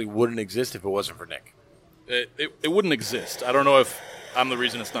and actually wouldn't exist if it wasn't for Nick. It wouldn't exist. I don't know if I'm the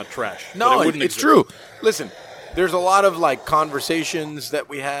reason it's not trash. No, but it wouldn't it's exist. true. Listen, there's a lot of like conversations that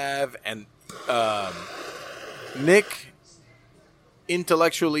we have, and Nick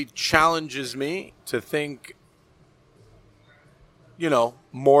intellectually challenges me to think,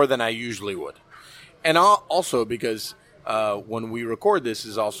 more than I usually would. And also because when we record this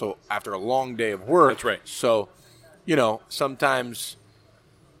is also after a long day of work. That's right. So, sometimes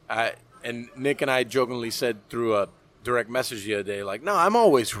and Nick and I jokingly said through a direct message the other day, like, no, I'm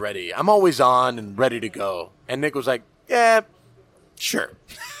always ready. I'm always on and ready to go. And Nick was like, yeah, sure.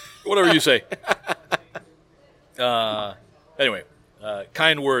 Whatever you say. Anyway,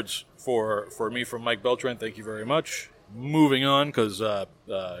 kind words for me from Mike Beltran. Thank you very much. Moving on, because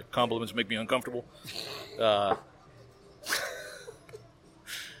compliments make me uncomfortable.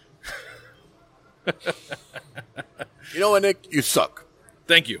 You know what, Nick? You suck.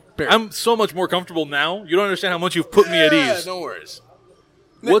 Thank you. I'm so much more comfortable now. You don't understand how much you've put me at ease. No worries.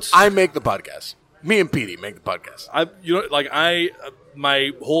 What's I make the podcast. Me and Petey make the podcast.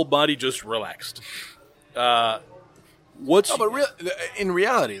 My whole body just relaxed. No, but in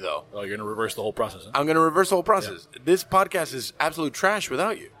reality, though, Oh, you're gonna reverse the whole process. Huh? I'm going to reverse the whole process. This podcast is absolute trash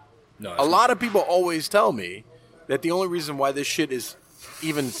without you. No, A lot of people always tell me that the only reason why this shit is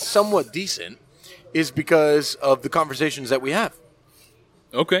even somewhat decent is because of the conversations that we have.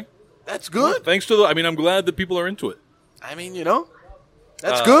 Okay. That's good. Thanks to I'm glad that people are into it. I mean,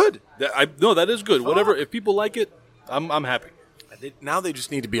 that's good. That is good. Whatever. If people like it, I'm happy. Now they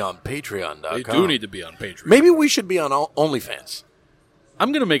just need to be on Patreon.com. They do need to be on Patreon. Maybe we should be on OnlyFans.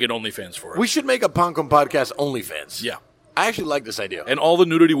 I'm going to make an OnlyFans for it. We should make a Pancom Podcast OnlyFans. Yeah. I actually like this idea. And all the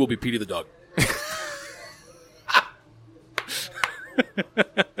nudity will be Petey the dog.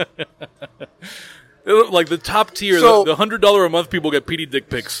 Like the top tier, So- the $100 a month people get Petey dick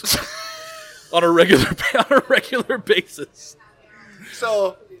pics on a regular basis.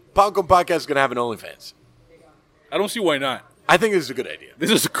 So, Pancom Podcast is going to have an OnlyFans. I don't see why not. I think this is a good idea. This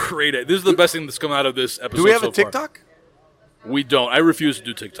is a great. This is the best thing that's come out of this episode. Do we have so a TikTok? Far. We don't. I refuse to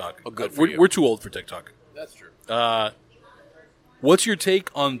do TikTok. Oh, good for you. We're too old for TikTok. That's true. What's your take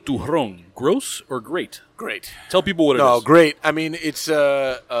on turrón? Gross or great? Great. Tell people what it No, is. great. I mean, it's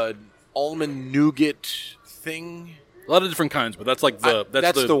a almond nougat thing. lot of different kinds, but that's like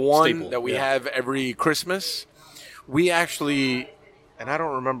that's the one staple. that we Yeah. have every Christmas. We actually, and I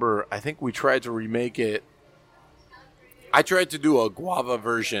don't remember, I think we tried to remake it. I tried to do a guava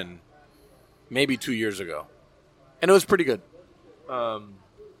version maybe 2 years ago, and it was pretty good.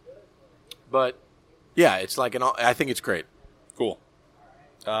 But yeah, it's like I think it's great. Cool.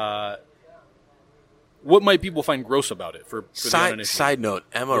 What might people find gross about it? For the uninitiated? Side note,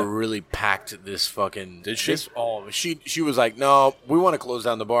 Emma really packed this fucking. Did she? She was like, no, we want to close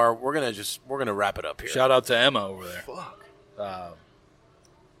down the bar. We're gonna wrap it up here. Shout out to Emma over there. Fuck.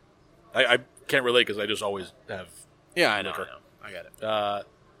 I can't relate because I just always have. Yeah, I know. liquor. I got it.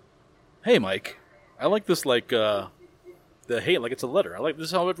 Hey, Mike. I like this like the hey like it's a letter. I like this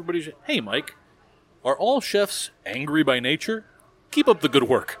is how everybody. Hey, Mike. Are all chefs angry by nature? Keep up the good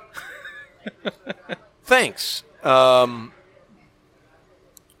work. Thanks.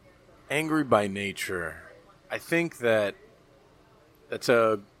 Angry by nature. I think that's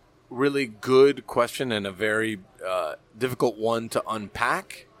a really good question and a very difficult one to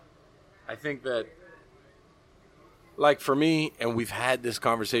unpack. I think that, like for me, and we've had this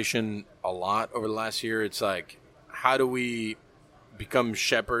conversation a lot over the last year, it's like, how do we become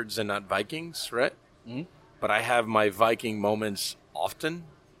shepherds and not Vikings, right? Mm-hmm. But I have my Viking moments often.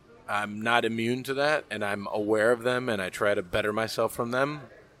 I'm not immune to that, and I'm aware of them, and I try to better myself from them.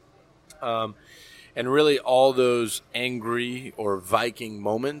 And really, all those angry or Viking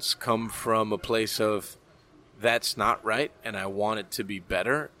moments come from a place of, that's not right, and I want it to be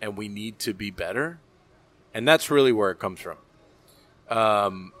better, and we need to be better. And that's really where it comes from.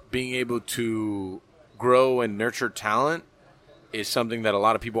 Being able to grow and nurture talent is something that a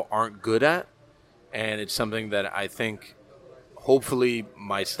lot of people aren't good at, and it's something that I think hopefully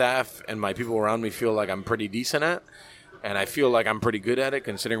my staff and my people around me feel like I'm pretty decent at, and I feel like I'm pretty good at it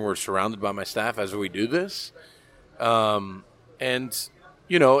considering we're surrounded by my staff as we do this. And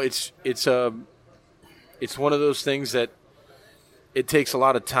you know, it's one of those things that it takes a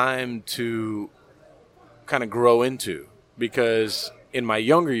lot of time to kind of grow into, because in my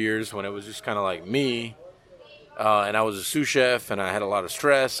younger years when it was just kind of like me, and I was a sous chef and I had a lot of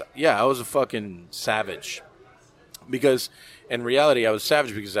stress, I was a fucking savage. Because in reality, I was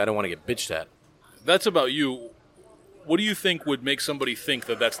savage because I didn't want to get bitched at. That's about you. What do you think would make somebody think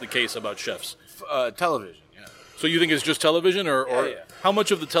that that's the case about chefs? Television, yeah. So you think it's just television, or how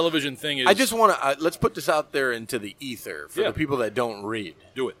much of the television thing is... I just want to... let's put this out there into the ether for the people that don't read.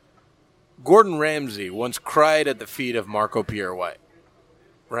 Do it. Gordon Ramsay once cried at the feet of Marco Pierre White.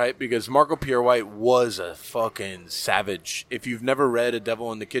 Right? Because Marco Pierre White was a fucking savage. If you've never read A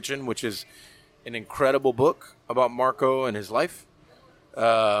Devil in the Kitchen, which is an incredible book about Marco and his life,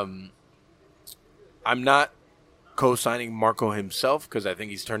 I'm not co-signing Marco himself because I think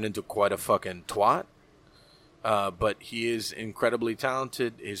he's turned into quite a fucking twat. But he is incredibly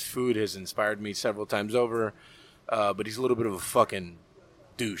talented. His food has inspired me several times over. But he's a little bit of a fucking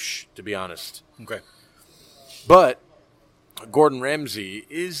douche, to be honest. Okay. But Gordon Ramsay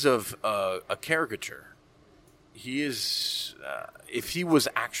is of a caricature. He is, if he was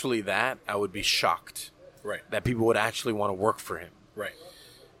actually that, I would be shocked. Right. That people would actually want to work for him. Right.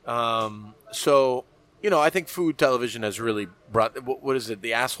 So, you know, I think food television has really brought, what is it,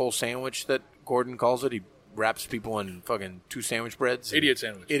 the asshole sandwich that Gordon calls it? He wraps people in fucking 2 sandwich breads. Idiot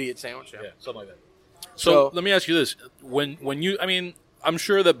sandwich. Idiot sandwich, yeah. Something like that. So let me ask you this. When you, I mean, I'm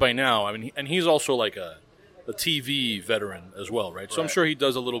sure that by now, I mean, and he's also like a TV veteran as well, right? So I'm sure he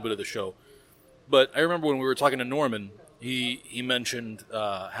does a little bit of the show. But I remember when we were talking to Norman, he mentioned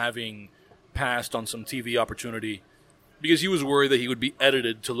having passed on some TV opportunity because he was worried that he would be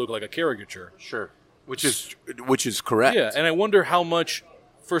edited to look like a caricature. Sure. Which is correct. Yeah, and I wonder how much,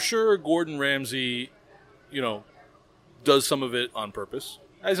 for sure, Gordon Ramsay, you know, does some of it on purpose,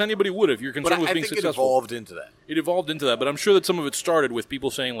 as anybody would if you're concerned with being successful. It evolved into that. It evolved into that, but I'm sure that some of it started with people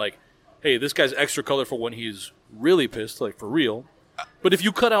saying, like, hey, this guy's extra colorful when he's really pissed, like, for real. But if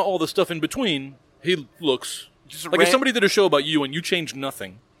you cut out all the stuff in between, he looks... if somebody did a show about you and you changed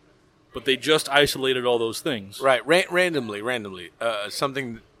nothing, but they just isolated all those things. Right, randomly.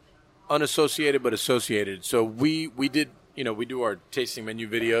 Something unassociated but associated. So we did, you know, we do our tasting menu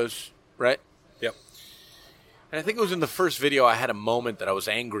videos, right? Yep. And I think it was in the first video I had a moment that I was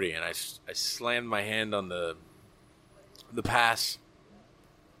angry and I slammed my hand on the pass.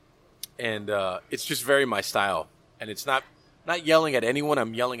 And it's just very my style. And it's not yelling at anyone,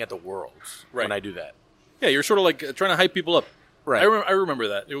 I'm yelling at the world when I do that. Yeah, you're sort of like trying to hype people up. Right. I remember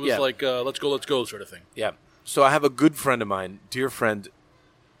that. It was like, let's go sort of thing. Yeah. So I have a good friend of mine, dear friend,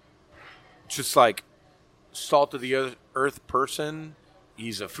 just like salt of the earth person.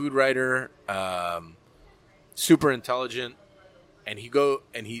 He's a food writer, super intelligent, and he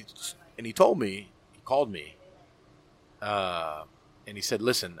told me, he called me, and he said,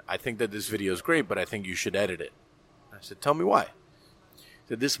 "Listen, I think that this video is great, but I think you should edit it." I said, "Tell me why." He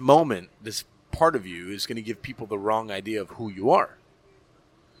said, "This moment, this part of you is going to give people the wrong idea of who you are."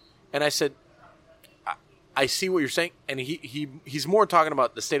 And I said, I see what you're saying, and he's more talking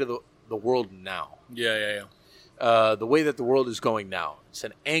about the state of the world now. Yeah. The way that the world is going now. It's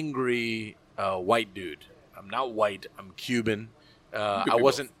an angry white dude. I'm not white. I'm Cuban. I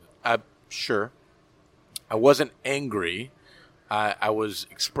wasn't. Sure. I wasn't angry. I was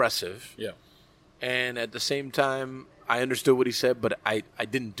expressive. Yeah. And at the same time, I understood what he said, but I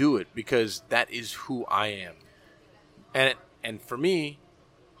didn't do it because that is who I am. And for me,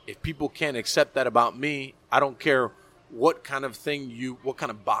 if people can't accept that about me, I don't care what kind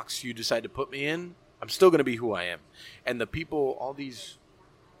of box you decide to put me in. I'm still going to be who I am. And the people, all these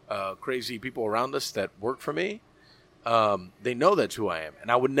crazy people around us that work for me, they know that's who I am.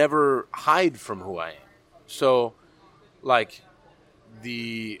 And I would never hide from who I am. So, like,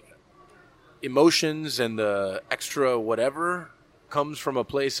 the emotions and the extra whatever comes from a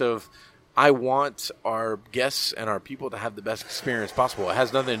place of, I want our guests and our people to have the best experience possible. It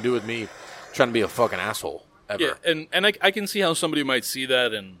has nothing to do with me trying to be a fucking asshole ever. Yeah, and I can see how somebody might see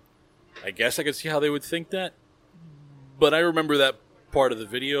that, and I guess I could see how they would think that. But I remember that part of the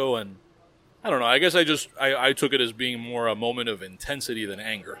video, and I don't know. I guess I took it as being more a moment of intensity than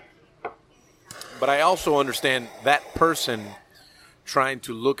anger. But I also understand that person trying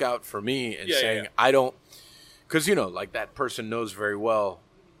to look out for me and saying, I don't... Because, like that person knows very well...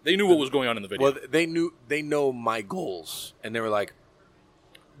 They knew what was going on in the video. Well, they know my goals, and they were like,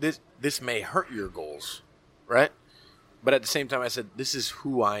 this may hurt your goals, right? But at the same time, I said, this is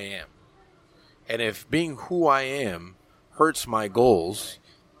who I am. And if being who I am hurts my goals,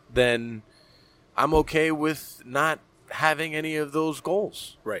 then I'm okay with not having any of those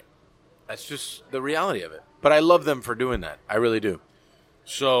goals. Right. That's just the reality of it. But I love them for doing that. I really do.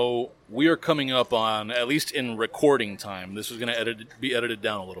 So we are coming up on, at least in recording time, this is going to be edited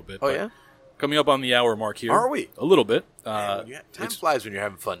down a little bit. Oh, yeah? Coming up on the hour mark here. Are we? A little bit. Time flies when you're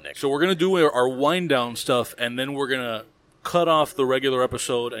having fun, Nick. So we're going to do our wind-down stuff, and then we're going to cut off the regular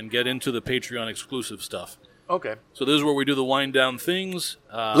episode and get into the Patreon exclusive stuff. Okay. So this is where we do the wind-down things.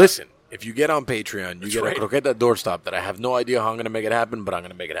 Listen, if you get on Patreon, you get a Croqueta doorstop that I have no idea how I'm going to make it happen, but I'm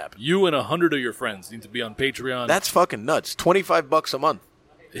going to make it happen. You and 100 of your friends need to be on Patreon. That's fucking nuts. $25 a month.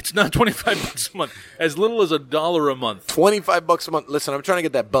 It's not $25 a month. As little as $1 a month. $25 a month. Listen, I'm trying to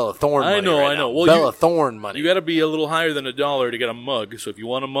get that Bella Thorne money. I know. Well, Bella Thorne money. You got to be a little higher than $1 to get a mug. So if you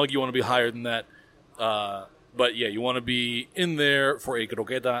want a mug, you want to be higher than that. But yeah, you want to be in there for a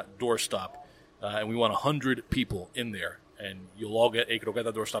Croqueta doorstop. And we want 100 people in there. And you'll all get a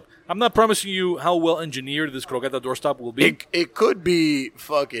Croqueta doorstop. I'm not promising you how well engineered this Croqueta doorstop will be. It could be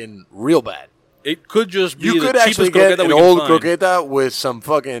fucking real bad. It could just be you the could cheapest actually get croqueta an we can old find. croqueta with some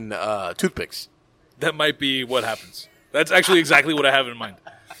fucking toothpicks. That might be what happens. That's actually exactly what I have in mind.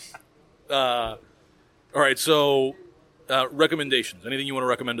 All right, so recommendations. Anything you want to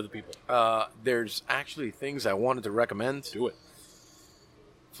recommend to the people? There's actually things I wanted to recommend. Do it.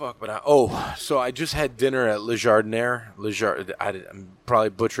 Fuck, but so I just had dinner at Le Jardiniere. I'm probably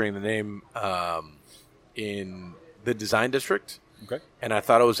butchering the name in the Design District. Okay. And I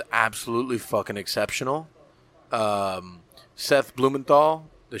thought it was absolutely fucking exceptional. Seth Blumenthal,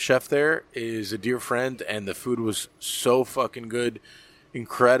 the chef there, is a dear friend, and the food was so fucking good.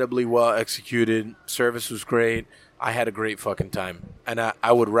 Incredibly well executed. Service was great. I had a great fucking time. And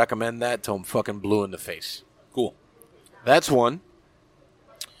I would recommend that till I'm fucking blue in the face. Cool. That's one.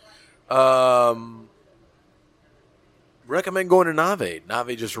 Recommend going to Nave.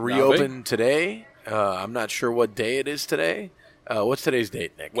 Nave just reopened today. I'm not sure what day it is today. What's today's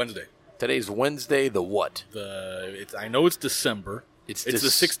date, Nick? Wednesday. Today's Wednesday, the what? I know it's December. It's the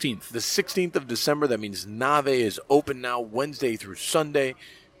 16th. The 16th of December. That means Nave is open now Wednesday through Sunday.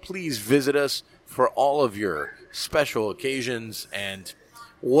 Please visit us for all of your special occasions and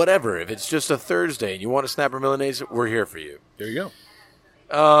whatever. If it's just a Thursday and you want a snapper Milanese, we're here for you. There you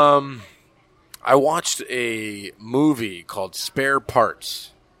go. I watched a movie called Spare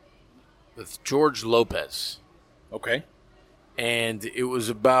Parts with George Lopez. Okay. And it was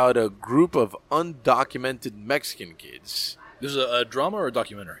about a group of undocumented Mexican kids. This is a drama or a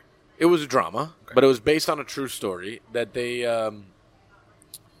documentary? It was a drama, but it was based on a true story that they...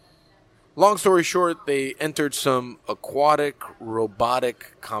 long story short, they entered some aquatic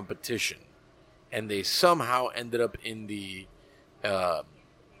robotic competition. And they somehow ended up in the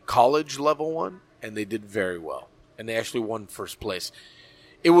college level one, and they did very well. And they actually won first place.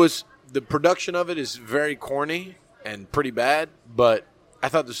 It was the production of it is very corny and pretty bad, but I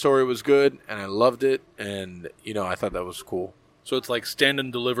thought the story was good and I loved it, and I thought that was cool. So it's like Stand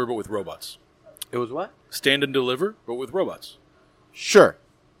and Deliver, but with robots. It was what? Stand and Deliver, but with robots. Sure.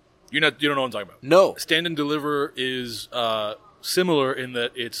 You don't know what I'm talking about. No. Stand and Deliver is similar in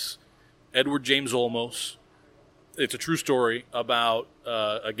that it's Edward James Olmos. It's a true story about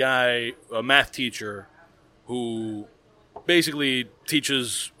a guy, a math teacher, who basically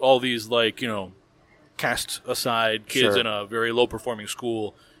teaches all these cast aside kids in a very low performing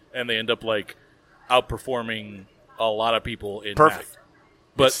school, and they end up outperforming a lot of people in math.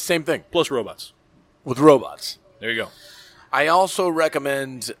 But it's the same thing. Plus robots. With robots. There you go. I also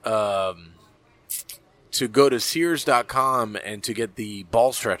recommend to go to Sears.com and to get the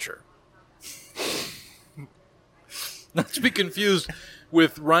ball stretcher. Not to be confused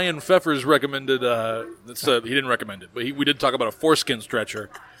with Ryan Pfeffer's recommended. He didn't recommend it, but we did talk about a foreskin stretcher.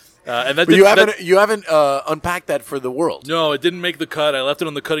 And that you haven't unpacked that for the world. No, it didn't make the cut. I left it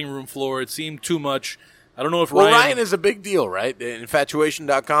on the cutting room floor. It seemed too much. I don't know if Ryan is a big deal, right?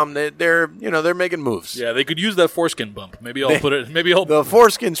 Infatuation.com, they're making moves. Yeah, they could use that foreskin bump. Maybe I'll put it. Maybe I'll. The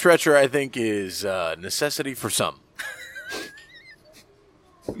foreskin stretcher, I think, is a necessity for some.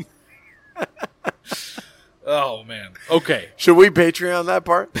 Oh man. Okay. Should we Patreon that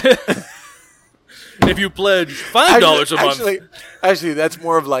part? If you pledge $5 a month. Actually, that's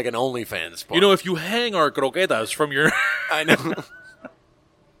more of like an OnlyFans part. If you hang our croquetas from your. I know.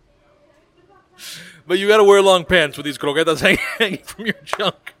 But you got to wear long pants with these croquetas hanging from your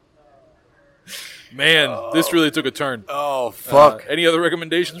junk. Man, this really took a turn. Oh, fuck. Any other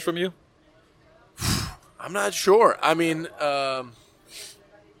recommendations from you? I'm not sure. I mean, I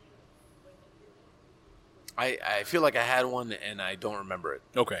feel like I had one and I don't remember it.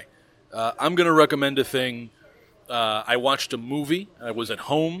 Okay. I'm going to recommend a thing. I watched a movie. I was at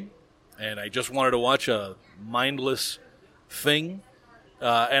home, and I just wanted to watch a mindless thing.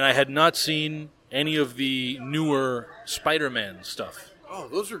 And I had not seen any of the newer Spider-Man stuff. Oh,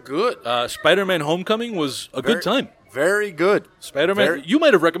 those are good. Spider-Man Homecoming was a good time. Very good. Spider-Man, you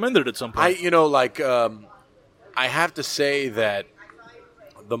might have recommended it at some point. I have to say that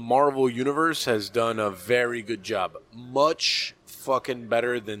the Marvel Universe has done a very good job. Much fucking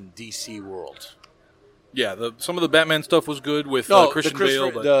better than DC World. Yeah, some of the Batman stuff was good with Christian Bale.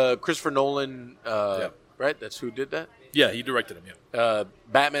 But the Christopher Nolan, right? That's who did that? Yeah, he directed him, yeah.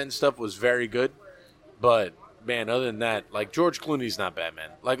 Batman stuff was very good. But, man, other than that, George Clooney's not Batman.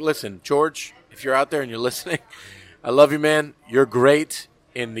 Listen, George, if you're out there and you're listening, I love you, man. You're great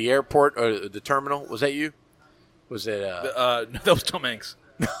in the airport or the terminal. Was that you? Was it? That was Tom Hanks.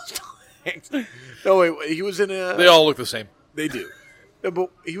 No, wait, he was in a... They all look the same. They do.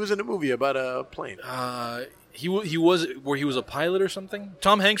 But he was in a movie about a plane. He was where he was a pilot or something?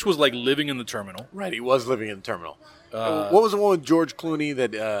 Tom Hanks was living in the terminal. Right, he was living in the terminal. What was the one with George Clooney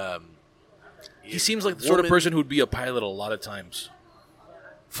that... he seems like the sort of person who'd be a pilot a lot of times.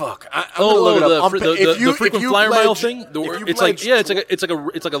 Fuck. I'm gonna look it up. The frequent flyer mile thing.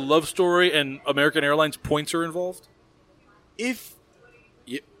 It's like a love story, and American Airlines points are involved.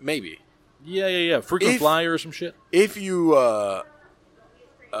 Maybe. Yeah. Frequent flyer or some shit. If you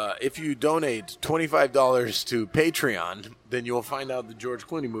donate $25 to Patreon, then you'll find out the George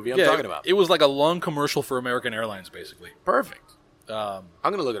Clooney movie I'm talking about. It was like a long commercial for American Airlines, basically. Perfect. I'm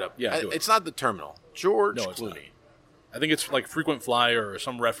going to look it up. Yeah, it's not the terminal. George Clooney. Not. I think it's like frequent flyer or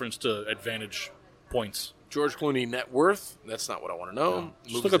some reference to advantage points. George Clooney net worth. That's not what I want to know. No.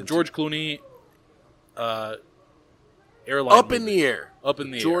 Just look up George Clooney airline. Up in the air. Up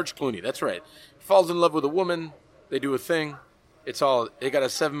in the George Clooney. That's right. He falls in love with a woman. They do a thing. It got a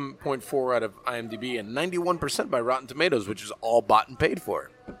 7.4 out of IMDb and 91% by Rotten Tomatoes, which is all bought and paid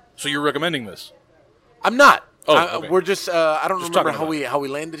for. So you're recommending this? I'm not. Okay. We're just. I don't remember how we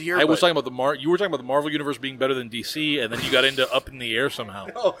landed here. I was talking about you were talking about the Marvel Universe being better than DC, and then you got into Up in the Air somehow.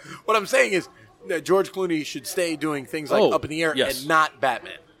 No, what I'm saying is that George Clooney should stay doing things like Up in the Air and not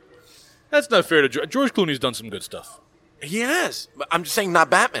Batman. That's not fair to George Clooney's done some good stuff. He has, but I'm just saying not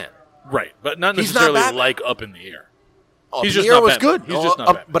Batman. Right, but not necessarily like Up in the Air. Up in the Air was good. He's just not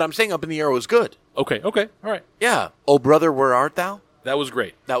Batman. But I'm saying Up in the Air was good. Okay, all right. Yeah. Oh, Brother, Where Art Thou? That was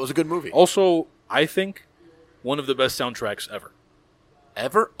great. That was a good movie. Also, I think one of the best soundtracks ever.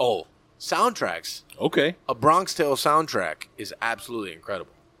 Ever? Oh, soundtracks. Okay. A Bronx Tale soundtrack is absolutely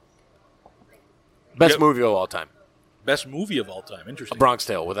incredible. Best movie of all time. Best movie of all time. Interesting. A Bronx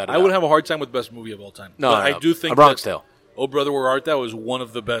Tale, without a doubt. I would have a hard time with best movie of all time. No, I do think A Bronx Tale. Oh, Brother, Where Art Thou is one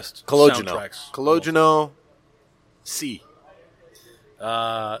of the best soundtracks. Cologino. C.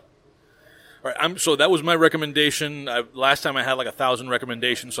 All right, so that was my recommendation. Last time I had like 1,000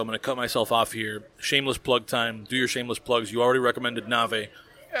 recommendations, so I'm going to cut myself off here. Shameless plug time. Do your shameless plugs. You already recommended Nave.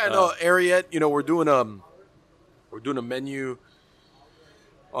 Yeah, no, Ariete. You know, we're doing a menu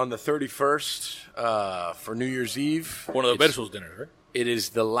on the 31st for New Year's Eve. One of the Besos dinners, right? It is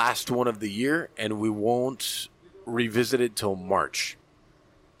the last one of the year, and we won't revisit it till March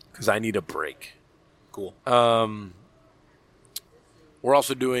because I need a break. Cool. We're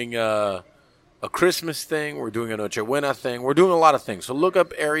also doing a Christmas thing. We're doing a Noche Buena thing. We're doing a lot of things. So look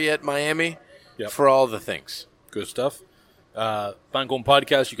up Ariete Miami for all the things. Good stuff. Pan Con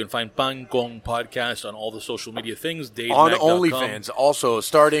Podcast. You can find Pan Con Podcast on all the social media things. On OnlyFans. Also,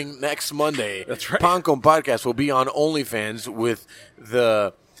 starting next Monday, that's right. Pan Con Podcast will be on OnlyFans with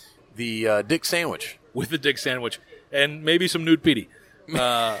the Dick Sandwich. With the Dick Sandwich. And maybe some nude PD.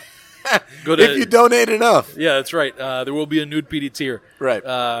 Go to, if you donate enough. Yeah, that's right. There will be a nude PD tier. Right.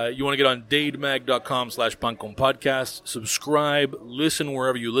 You want to get on dademag.com/PanConPodcast. Subscribe. Listen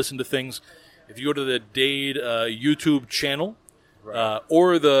wherever you listen to things. If you go to the Dade YouTube channel or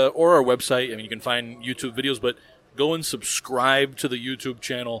our website, I mean, you can find YouTube videos, but go and subscribe to the YouTube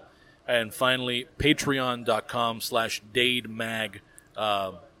channel. And finally, patreon.com/DadeMag.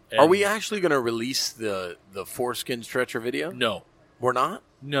 Are we actually going to release the foreskin stretcher video? No. We're not?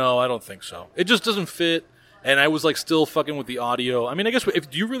 No, I don't think so. It just doesn't fit. And I was like still fucking with the audio. I mean, I guess,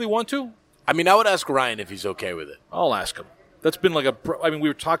 do you really want to? I mean, I would ask Ryan if he's okay with it. I'll ask him. That's been like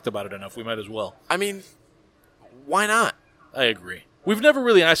we've talked about it enough. We might as well. I mean, why not? I agree. We've never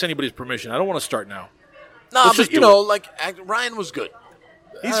really asked anybody's permission. I don't want to start now. No, but like Ryan was good.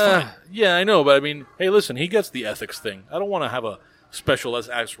 He's fine. Yeah, I know, but I mean, hey, listen, he gets the ethics thing. I don't want to have a special let's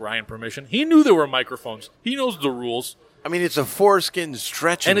ask Ryan permission. He knew there were microphones. He knows the rules. I mean, it's a foreskin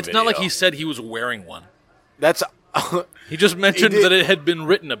stretching and it's video. not like he said he was wearing one. That's he just mentioned that it had been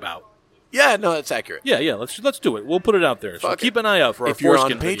written about. Yeah, no, that's accurate. Yeah, let's do it. We'll put it out there. So keep an eye out for our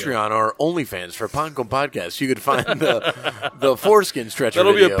foreskin foreskin video. If you're on Patreon video. or OnlyFans for Pan Con Podcast, you could find the foreskin stretcher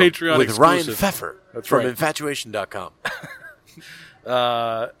That'll video be a Patreon with exclusive. Ryan Pfeffer That's from right. Infatuation.com.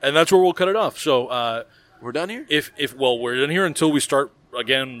 And that's where we'll cut it off. So we're done here? We're done here until we start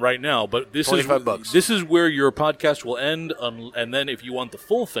again right now. But this $25. This is where your podcast will end. And then if you want the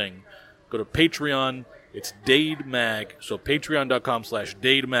full thing, go to Patreon. It's Dade Mag. So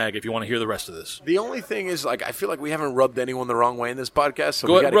patreon.com/Dade Mag if you want to hear the rest of this. The only thing is, like, I feel like we haven't rubbed anyone the wrong way in this podcast. So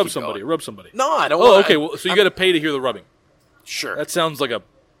go ahead, rub somebody. Rub somebody. No, I don't. Oh, okay. Well, so you got to pay to hear the rubbing. Sure. That sounds like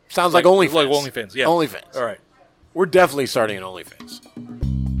OnlyFans. Like OnlyFans. Yeah. OnlyFans. All right. We're definitely starting an OnlyFans.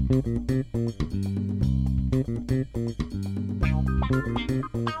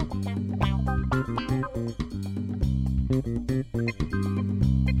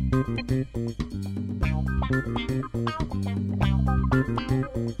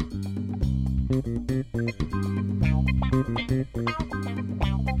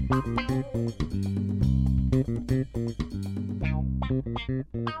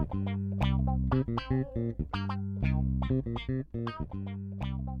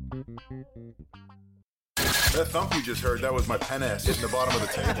 That thump you just heard, that was my pen ass hitting the bottom of the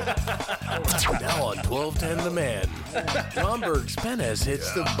table. Now on 1210 The Man, Romberg's Penis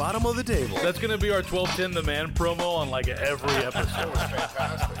hits the bottom of the table. That's going to be our 1210 The Man promo on like every episode.